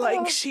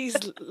 like she's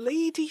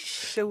Lady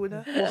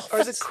Shona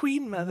or the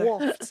Queen Mother.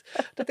 Waft.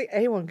 I don't think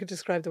anyone could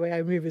describe the way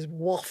I move as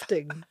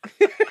wafting.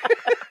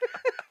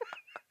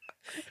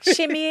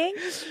 Shimmying,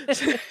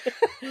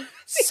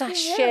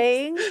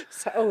 sashaying.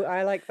 Oh,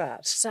 I like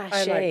that. I like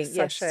Sashaying,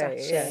 yes, sachet.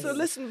 sashaying. Yes. So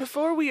listen,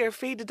 before we are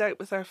faded out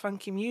with our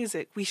funky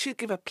music, we should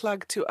give a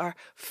plug to our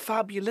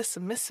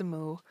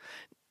Fabulissimissimo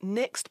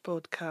next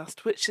podcast,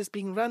 which is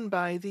being run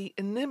by the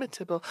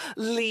inimitable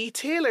Lee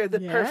Taylor,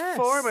 the Yes.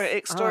 performer Oh, I'm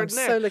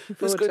extraordinaire, so looking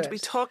who's forward going to to be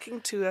it. talking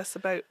to us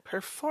about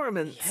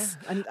performance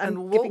Yeah,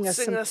 and giving us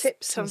waltzing some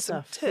tips and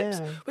some stuff. tips,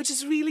 Yeah. which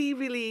is really,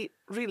 really,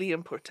 really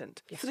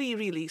important. 3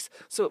 reallys,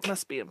 so it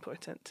must be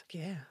important.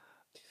 Yeah.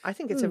 I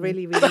think it's a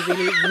really, really,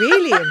 really,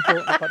 really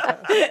important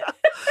podcast.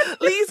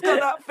 Lee's got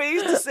that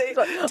face to say,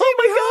 Oh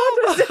my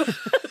God!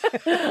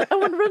 I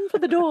want to run for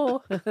the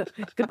door.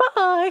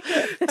 Goodbye.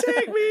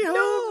 take me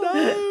home now.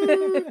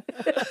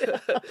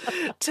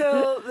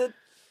 Till the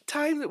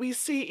time that we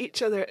see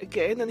each other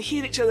again and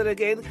hear each other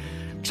again,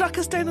 track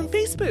us down on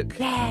Facebook.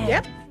 Yeah.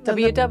 Yep.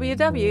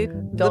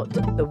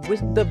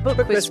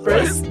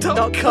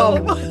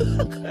 www.thebookwhisperers.com.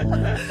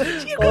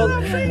 You got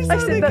that face I on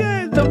said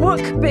again. the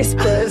Wook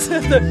Whisperers.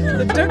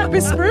 The Dirk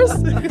Whisperers.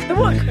 The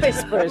Wook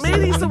Whisperers.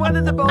 Mary's the one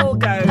in the ball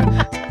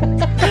gown.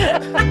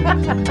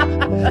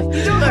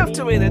 You don't have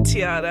to wear a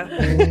tiara.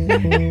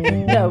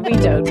 No, we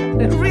don't.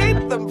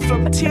 Rate them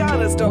from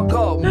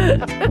tiaras.com.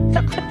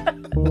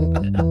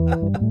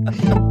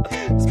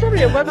 It's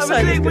probably a Have a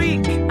website. great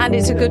week. And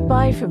it's a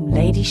goodbye from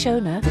Lady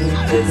Shona.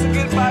 It's a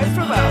goodbye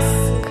from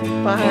us.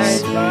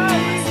 Bye.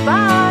 Bye.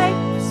 Bye.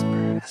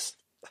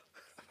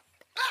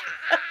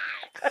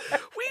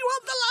 We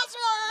want the last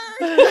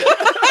word.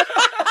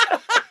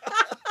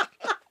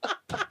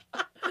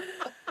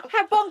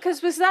 How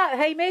bonkers was that,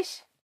 Hamish?